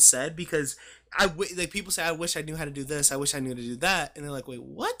generation said, because like people say I wish I knew how to do this, I wish I knew how to do that, and they're like, wait,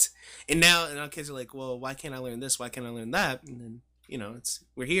 what? And now kids are like, well, why can't I learn this, why can't I learn that? And then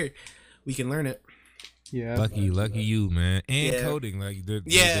we're here, we can learn it. Yeah, lucky you, man. And coding, like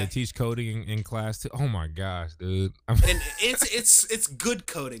they teach coding in class too. Oh my gosh, dude! And it's good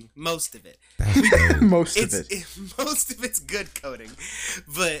coding, most of it. Most of it's good coding,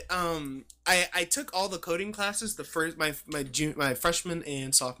 but I took all the coding classes my freshman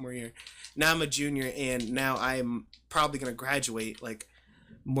and sophomore year. Now I'm a junior, and now I'm probably gonna graduate like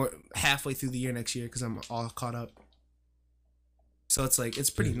more halfway through the year next year because I'm all caught up. So it's like it's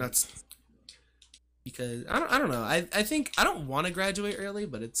pretty nuts. Because I don't know. I think I don't want to graduate early,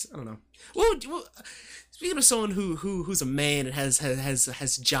 but I don't know. Well, speaking of someone who's a man and has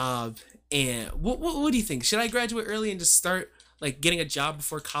a job, and what do you think? Should I graduate early and just start like getting a job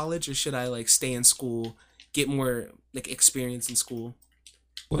before college, or should I like stay in school, get more like experience in school?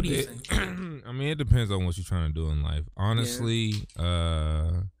 What do you think? I mean, it depends on what you're trying to do in life. Honestly,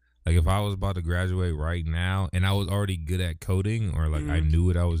 like if I was about to graduate right now and I was already good at coding, or like I knew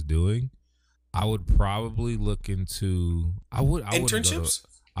what I was doing, I would probably look into internships.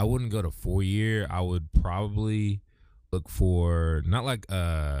 I wouldn't go to 4-year. I would probably look for not like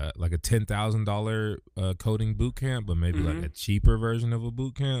a $10,000 coding boot camp, but maybe like a cheaper version of a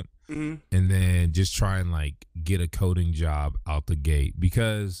boot camp, and then just try and like get a coding job out the gate.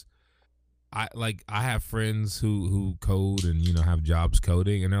 Because I have friends who code and have jobs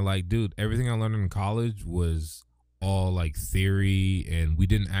coding, and they're like, dude, everything I learned in college was all like theory, and we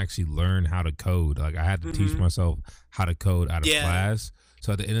didn't actually learn how to code. Like I had to teach myself how to code out of class.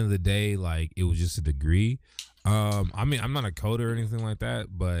 So at the end of the day, like it was just a degree. I mean, I'm not a coder or anything like that,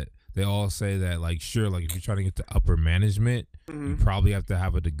 but they all say that like sure, like if you're trying to get to upper management, you probably have to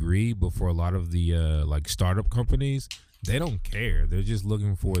have a degree. But for a lot of the like startup companies, they don't care. They're just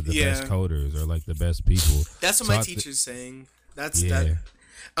looking for the best coders or like the best people. That's what my teacher's saying. That.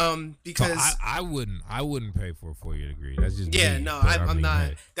 Because so I wouldn't pay for a 4-year degree. That's just I'm not.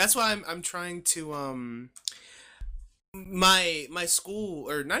 Hey. That's why I'm trying to my school,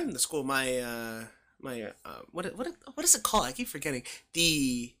 or not even the school, my what is it called? I keep forgetting.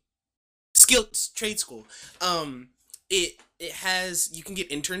 The skilled trade school. It has, you can get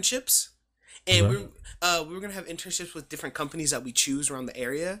internships. And we were gonna have internships with different companies that we choose around the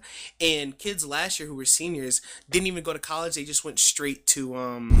area. And kids last year who were seniors didn't even go to college; they just went straight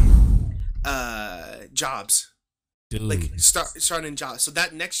to jobs. Dude, like starting jobs. So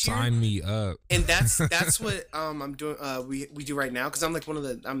that next year, sign me up. And that's what I'm doing. We do right now, because I'm like some of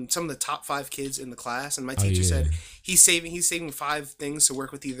the top 5 kids in the class, and my teacher said he's saving 5 things to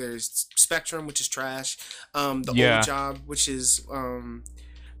work with, either Spectrum, which is trash, the old job, which is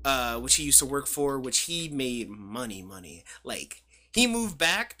which he used to work for, which he made money. Like, he moved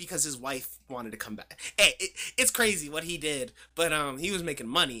back because his wife wanted to come back. Hey, it's crazy what he did, but he was making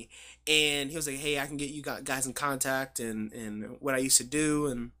money, and he was like, hey, I can get you guys in contact and what I used to do.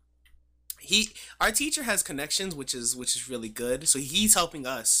 And our teacher has connections, which is really good. So he's helping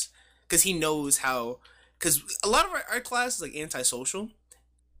us because he knows how because a lot of our class is like antisocial,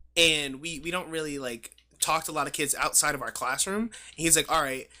 and we don't really like talk to a lot of kids outside of our classroom. And he's like, all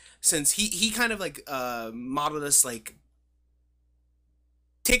right, since he kind of like modeled us, like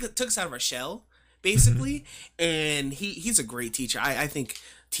took us out of our shell basically, and he's a great teacher. I think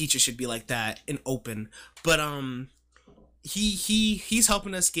teachers should be like that and open, but he's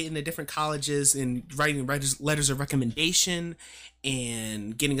helping us get into different colleges and writing letters of recommendation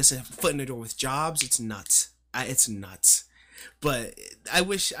and getting us a foot in the door with jobs. It's nuts. It's nuts. But I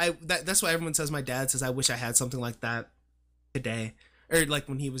wish that's why everyone says, my dad says, I wish I had something like that today, or like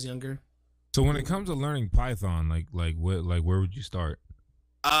when he was younger. So when it comes to learning Python, like where would you start?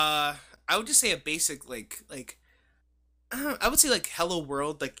 I would just say a basic I would say like hello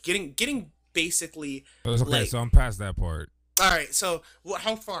world, like getting basically. Okay, like, so I'm past that part. All right, so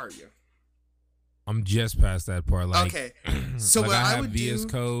how far are you? I'm just past that part. Like, okay, so like what I have would VS do,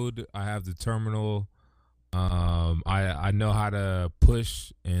 Code, I have the terminal. I know how to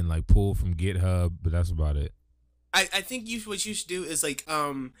push and like pull from GitHub, but that's about it. I think what you should do is like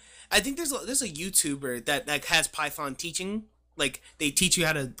I think there's a YouTuber that like has Python teaching, like they teach you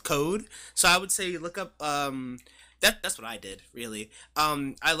how to code. So I would say look up that's what I did, really.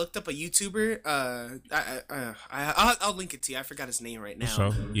 I looked up a YouTuber. I'll link it to you. I forgot his name right now.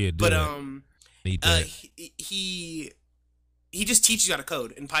 So, yeah, but need that. he just teaches you how to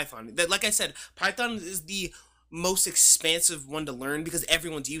code in Python. That, like I said, Python is the most expansive one to learn because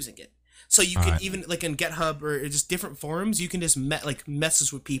everyone's using it. So you can even like in GitHub or just different forums, you can just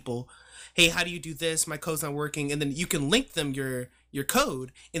message with people. Hey, how do you do this? My code's not working, and then you can link them your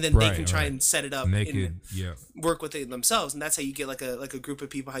code, and then they can try and set it up and work with it themselves. And that's how you get like a group of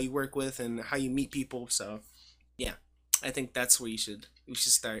people how you work with and how you meet people. So yeah, I think that's where you should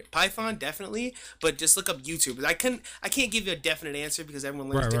start. Python definitely, but just look up YouTube. I can't give you a definite answer because everyone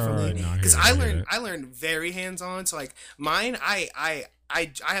learns differently. Because I learned very hands on. So like mine, I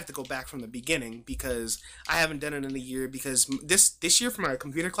have to go back from the beginning because I haven't done it in a year. Because this year for my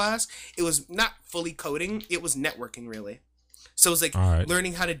computer class, it was not fully coding; it was networking really. So it was like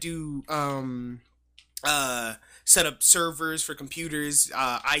learning how to do set up servers for computers,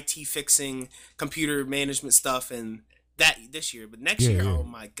 IT fixing, computer management stuff, and that this year. But next year, oh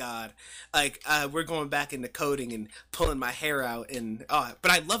my god, like we're going back into coding and pulling my hair out, and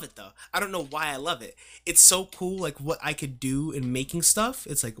but I love it though. I don't know why I love it. It's so cool, like what I could do in making stuff.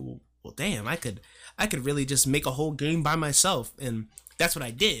 It's like, well damn, I could really just make a whole game by myself, and that's what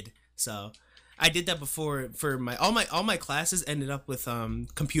I did. So I did that before for all my classes ended up with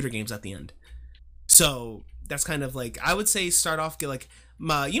computer games at the end. So that's kind of like, I would say start off, get like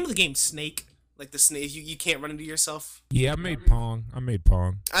the game Snake. Like the snake, you can't run into yourself. Yeah, I made Pong. I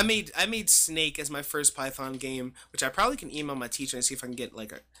made Snake as my first Python game, which I probably can email my teacher and see if I can get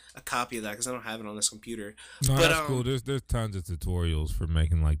like a copy of that because I don't have it on this computer. No, but that's cool. There's tons of tutorials for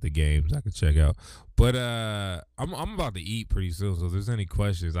making like the games I could check out. But I'm about to eat pretty soon, so if there's any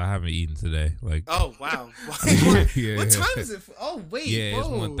questions, I haven't eten today. Like, oh wow, what time is it? Oh wait, yeah, it's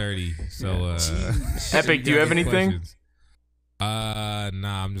 1:30. So Epic, do you have anything? Questions?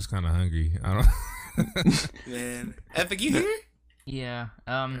 Nah, I'm just kind of hungry. I don't. Man, Epic, you here? Yeah.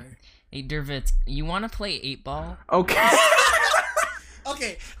 Hey, Dervitz, you want to play 8-Ball? Okay.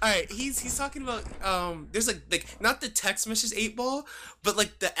 Okay, all right. He's talking about there's like not the text message 8-Ball, but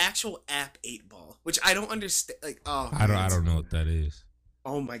like the actual app 8-Ball, which I don't understand. Like, I don't know what that is.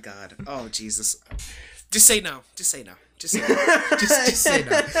 Oh my god. Oh Jesus. Just say no. Just say no. Just say no. just say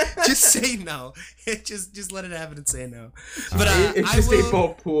no. Just say no. Just let it happen and say no. But it's just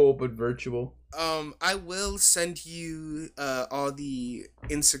 8-Ball pool, but virtual. I will send you all the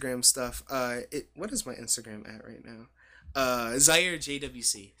Instagram stuff. What is my Instagram at right now? Zaire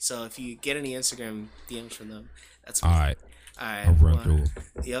JWC. So if you get any Instagram DMs from them, that's me. All right. I'll run through.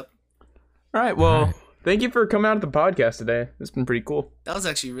 Yep. All right. Well, thank you for coming out of the podcast today. It's been pretty cool. That was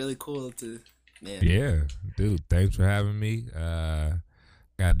actually really cool to. Man. Yeah, dude. Thanks for having me.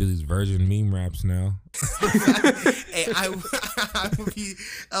 Gotta do these virgin meme raps now. Hey,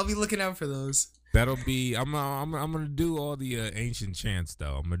 I'll be looking out for those. That'll be. I'm gonna do all the ancient chants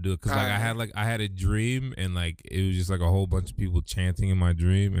though. I'm gonna do it because I had a dream and like it was just like a whole bunch of people chanting in my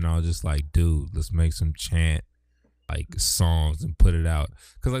dream, and I was just like, dude, let's make some chant like songs and put it out.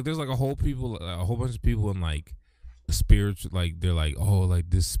 Because like there's like a whole bunch of people in like spiritual, like they're like, oh, like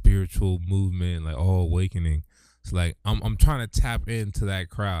this spiritual movement, like awakening. So like I'm trying to tap into that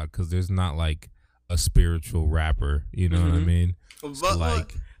crowd because there's not like a spiritual rapper, you know what I mean? Well,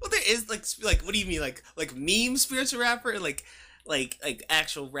 there is like what do you mean like meme spiritual rapper, like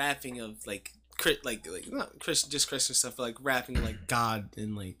actual rapping of like not Christian, just Christian stuff, but like rapping like God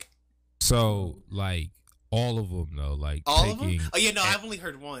and like. So like all of them though, like All taking. of them? Oh yeah, no, I've only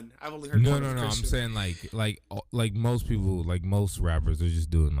heard one. I've only heard No, one. no, no. I'm Christian. saying like most people, like most rappers, they're just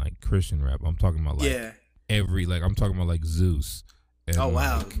doing like Christian rap. I'm talking about like I'm talking about like Zeus. And oh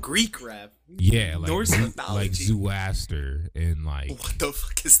wow, like, Greek rap. Yeah, like Norse mythology. Like Zoroaster and like. What the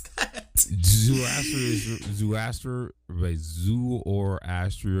fuck is that?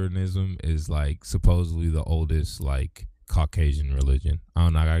 Zoroastrianism is like supposedly the oldest like Caucasian religion. I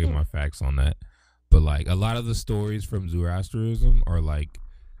don't know. I gotta get my facts on that. But like a lot of the stories from Zoroastrianism are like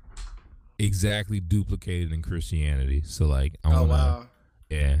exactly duplicated in Christianity. So like, wow.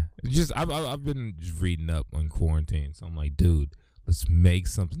 Yeah, just I've been just reading up on quarantine. So I'm like, dude, let's make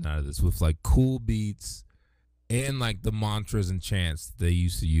something out of this with like cool beats and like the mantras and chants they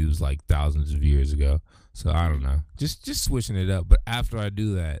used to use like thousands of years ago. So I don't know, just switching it up. But after I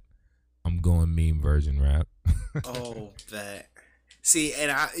do that, I'm going meme version rap. Oh, that. See,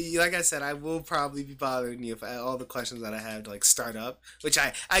 and like I said, I will probably be bothering you if all the questions that I have to like start up, which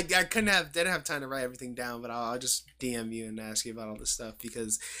I didn't have time to write everything down, but I'll just DM you and ask you about all this stuff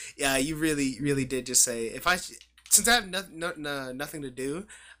because, yeah, you really did just say since I have nothing to do,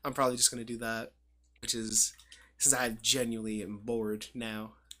 I'm probably just gonna do that, which is since I genuinely am bored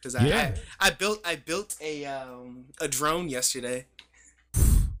now because I built a drone yesterday.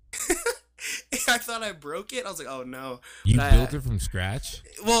 I thought I broke it. I was like, "Oh no!" You built it from scratch?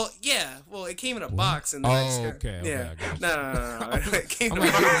 Well, yeah. Well, it came in a box, and okay. Yeah. I got you. No. It came I'm in a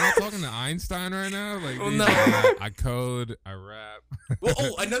like, box. am I talking to Einstein right now? Like, Well, no. I code, I rap. Well,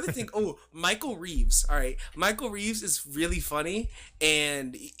 another thing. Michael Reeves. All right, Michael Reeves is really funny,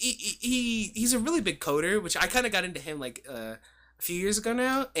 and he's a really big coder, which I kind of got into him like a few years ago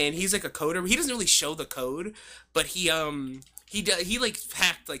now, and he's like a coder. He doesn't really show the code, but he like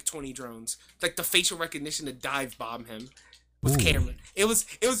hacked like 20 drones, like the facial recognition to dive bomb him with camera. It was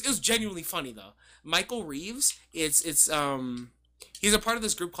genuinely funny though. Michael Reeves, he's a part of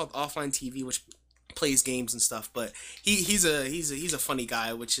this group called Offline TV, which plays games and stuff. But he's a funny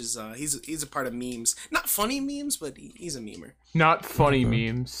guy, which is he's a part of memes. Not funny memes, but he's a memer. Not funny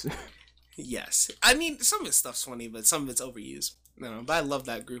memes. Yes, I mean some of his stuff's funny, but some of it's overused. No, but I love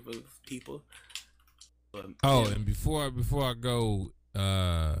that group of people. But, and before I go,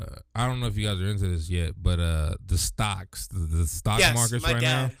 I don't know if you guys are into this yet, but the stocks, the stock markets right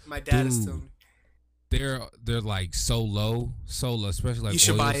now. My dad is telling me. They're like so low, especially like you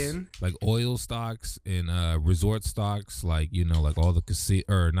should buy in. Like oil stocks and resort stocks, like like all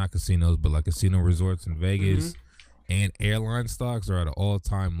the not casinos, but like casino resorts in Vegas, and airline stocks are at an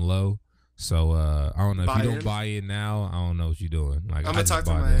all-time low. So I don't know if you don't buy it now. I don't know what you're doing. Like I'm gonna talk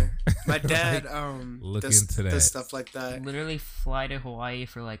to my dad. Look into that. Does stuff like that. Literally fly to Hawaii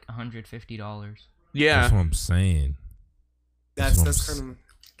for like $150. Yeah, that's what I'm saying. That's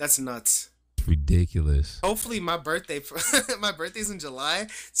nuts. It's ridiculous. Hopefully my birthday's in July,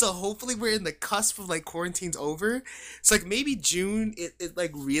 so hopefully we're in the cusp of like quarantine's over. It's like maybe June it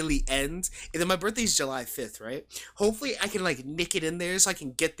like really ends, and then my birthday's July 5th, right? Hopefully I can like nick it in there so I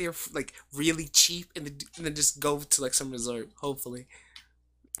can get there like really cheap and then just go to like some resort. Hopefully.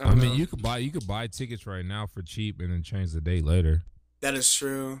 I mean, you could buy tickets right now for cheap and then change the date later. That is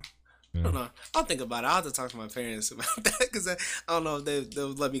true. Yeah. I don't know. I'll think about it. I'll have to talk to my parents about that because I don't know if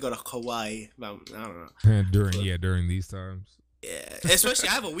they'll let me go to Hawaii. I don't know. During these times. Yeah, especially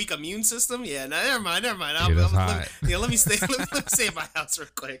I have a weak immune system. Yeah, no, never mind. Let me stay. Let me stay in my house real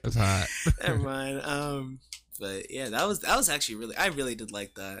quick. That's hot. Never mind. But yeah, that was actually I really did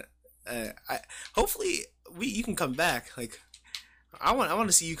like that. Hopefully you can come back. Like, I want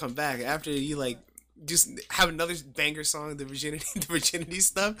to see you come back after you like. Just have another banger song, the virginity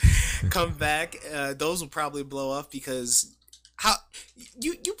stuff. Come back. Those will probably blow up because how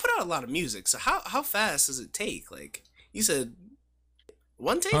you put out a lot of music. So how fast does it take? Like you said,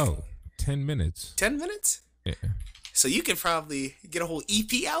 one take? 10 minutes. 10 minutes? Yeah. So you could probably get a whole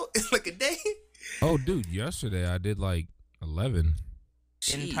EP out in like a day. Oh, dude! Yesterday I did like 11.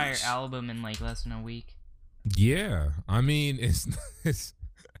 An entire album in like less than a week. Yeah, I mean it's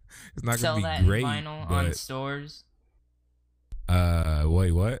not Sell gonna be that great. Vinyl but, on stores.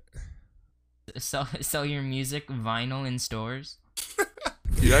 Wait, what? Sell your music vinyl in stores.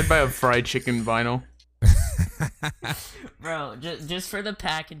 Dude, I'd buy a fried chicken vinyl. Bro, just for the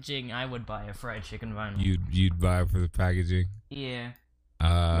packaging, I would buy a fried chicken vinyl. You'd buy it for the packaging. Yeah.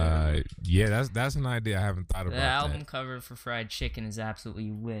 Yeah, that's an idea. I haven't thought about. The album cover for fried chicken is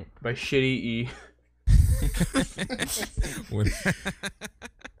absolutely lit. By Shitty E.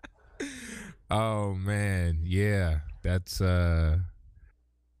 Oh man, yeah, that's a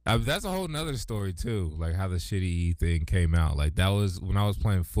whole nother story too. Like how the Shitty E thing came out. Like that was when I was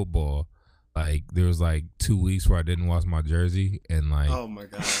playing football. Like there was like 2 weeks where I didn't wash my jersey, and like Oh my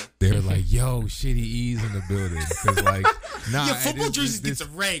god. they were like, "Yo, Shitty E's in the building," because like, nah, Yo, football jerseys get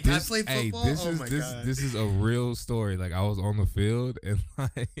some rank. I played football. This is a real story. Like I was on the field and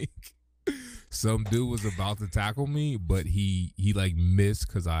like some dude was about to tackle me, but he like missed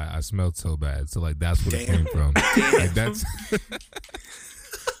because I smelled so bad. So like that's where it came from. Like that's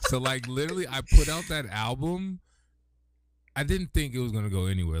so like literally I put out that album. I didn't think it was gonna go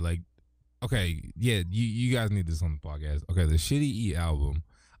anywhere. Like, okay, yeah, you guys need this on the podcast. Okay, the Shitty E album.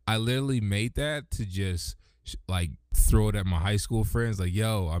 I literally made that to just like throw it at my high school friends. Like,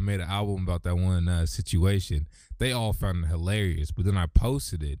 yo, I made an album about that one situation. They all found it hilarious, but then I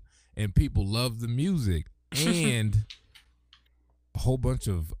posted it, and people loved the music, and a whole bunch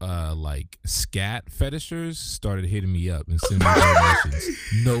of like scat fetishers started hitting me up and sending me donations.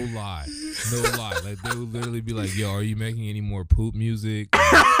 No lie. Like they would literally be like, "Yo, are you making any more poop music?"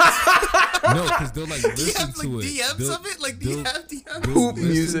 No, because they'll like listen to it. DMs of it? Like, do you have DMs? Poop listen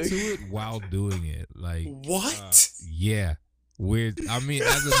music to it while doing it. Like What? yeah, weird. I mean,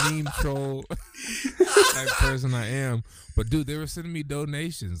 as a meme troll type person I am, but dude, they were sending me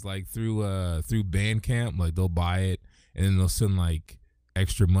donations like through Bandcamp. Like they'll buy it and then they'll send like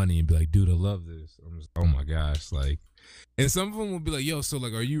extra money and be like, "Dude, I love this." I'm just, oh my gosh, like. And some of them will be like, "Yo, so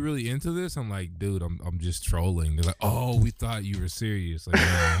like, are you really into this?" I'm like, "Dude, I'm just trolling." They're like, "Oh, we thought you were serious." Like,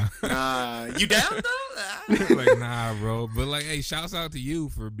 nah. You down though? Like, nah, bro. But like, hey, shouts out to you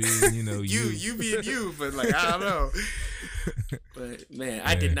for being, you know, you being you, but like, I don't know. But man,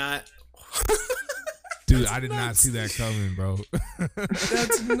 I did not. Dude, I did not see that coming, bro.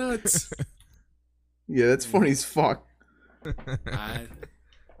 That's nuts. Yeah, that's funny as fuck. Oh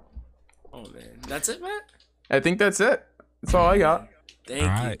man, that's it, Matt. I think that's it. That's all I got.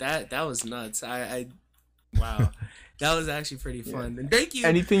 Thank you. That was nuts. I wow, that was actually pretty fun. And thank you.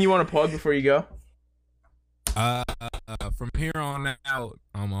 Anything you want to plug before you go? From here on out,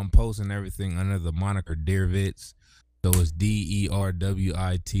 I'm posting everything under the moniker Witz. So it's DERWITZ.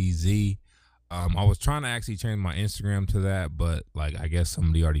 I was trying to actually change my Instagram to that, but like I guess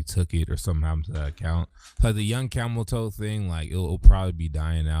somebody already took it or something happened to that account. Like the YungCameltoe thing, like it'll probably be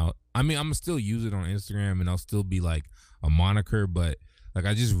dying out. I mean, I'm gonna still use it on Instagram and I'll still be like a moniker, but like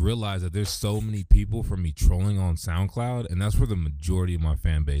I just realized that there's so many people from me trolling on SoundCloud, and that's where the majority of my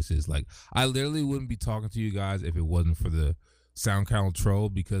fan base is. Like I literally wouldn't be talking to you guys if it wasn't for the SoundCloud troll,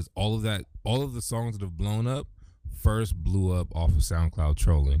 because all of the songs that have blown up first blew up off of SoundCloud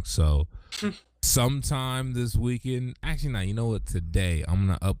trolling. So sometime this weekend, actually not, you know what, today I'm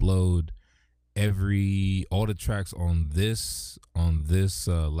gonna upload all the tracks on this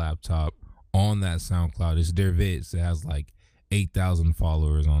laptop on that SoundCloud. It's their Witz. It has like 8,000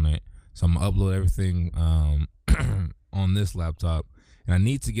 followers on it, so I'm gonna upload everything on this laptop, and I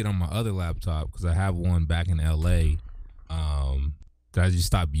need to get on my other laptop because I have one back in LA that I just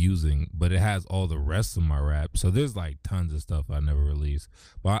stopped using, but it has all the rest of my rap. So there's like tons of stuff I never released,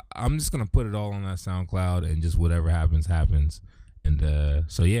 but I'm just gonna put it all on that SoundCloud, and just whatever happens. And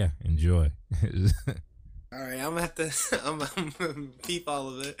so yeah, enjoy. All right, I'm gonna have to I'm gonna peep all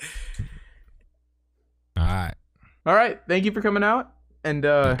of it. All right. Thank you for coming out, and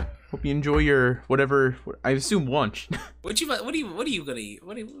hope you enjoy your whatever. I assume lunch. What are you gonna eat?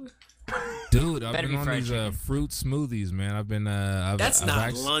 Dude, I've been on these fruit smoothies, man. I've been That's not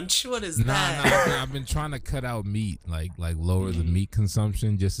actually, lunch. What is that? Nah, I've been trying to cut out meat, like lower the meat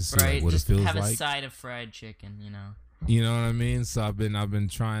consumping, just to see like, what just it feels have like. a side of fried chicken, you know. You know what I mean? So I've been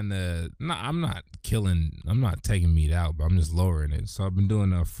trying to. No, I'm not taking meat out, but I'm just lowering it. So I've been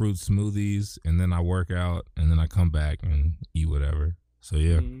doing fruit smoothies, and then I work out, and then I come back and eat whatever. So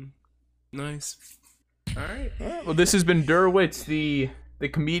yeah. Nice. All right. Well, this has been Witz, the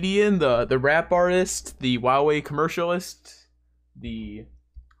comedian, the rap artist, the Huawei commercialist, the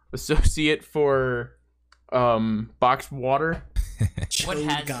associate for boxed water. What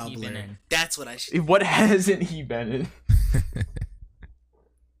has he been in? That's what I should. What hasn't he been in?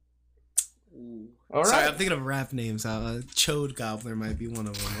 All right. Sorry, I'm thinking of rap names. Chode Gobbler might be one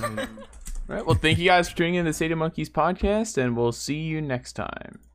of them. I don't know. All right. Well, thank you guys for tuning in to the SATAMonkeys podcast, and we'll see you next time.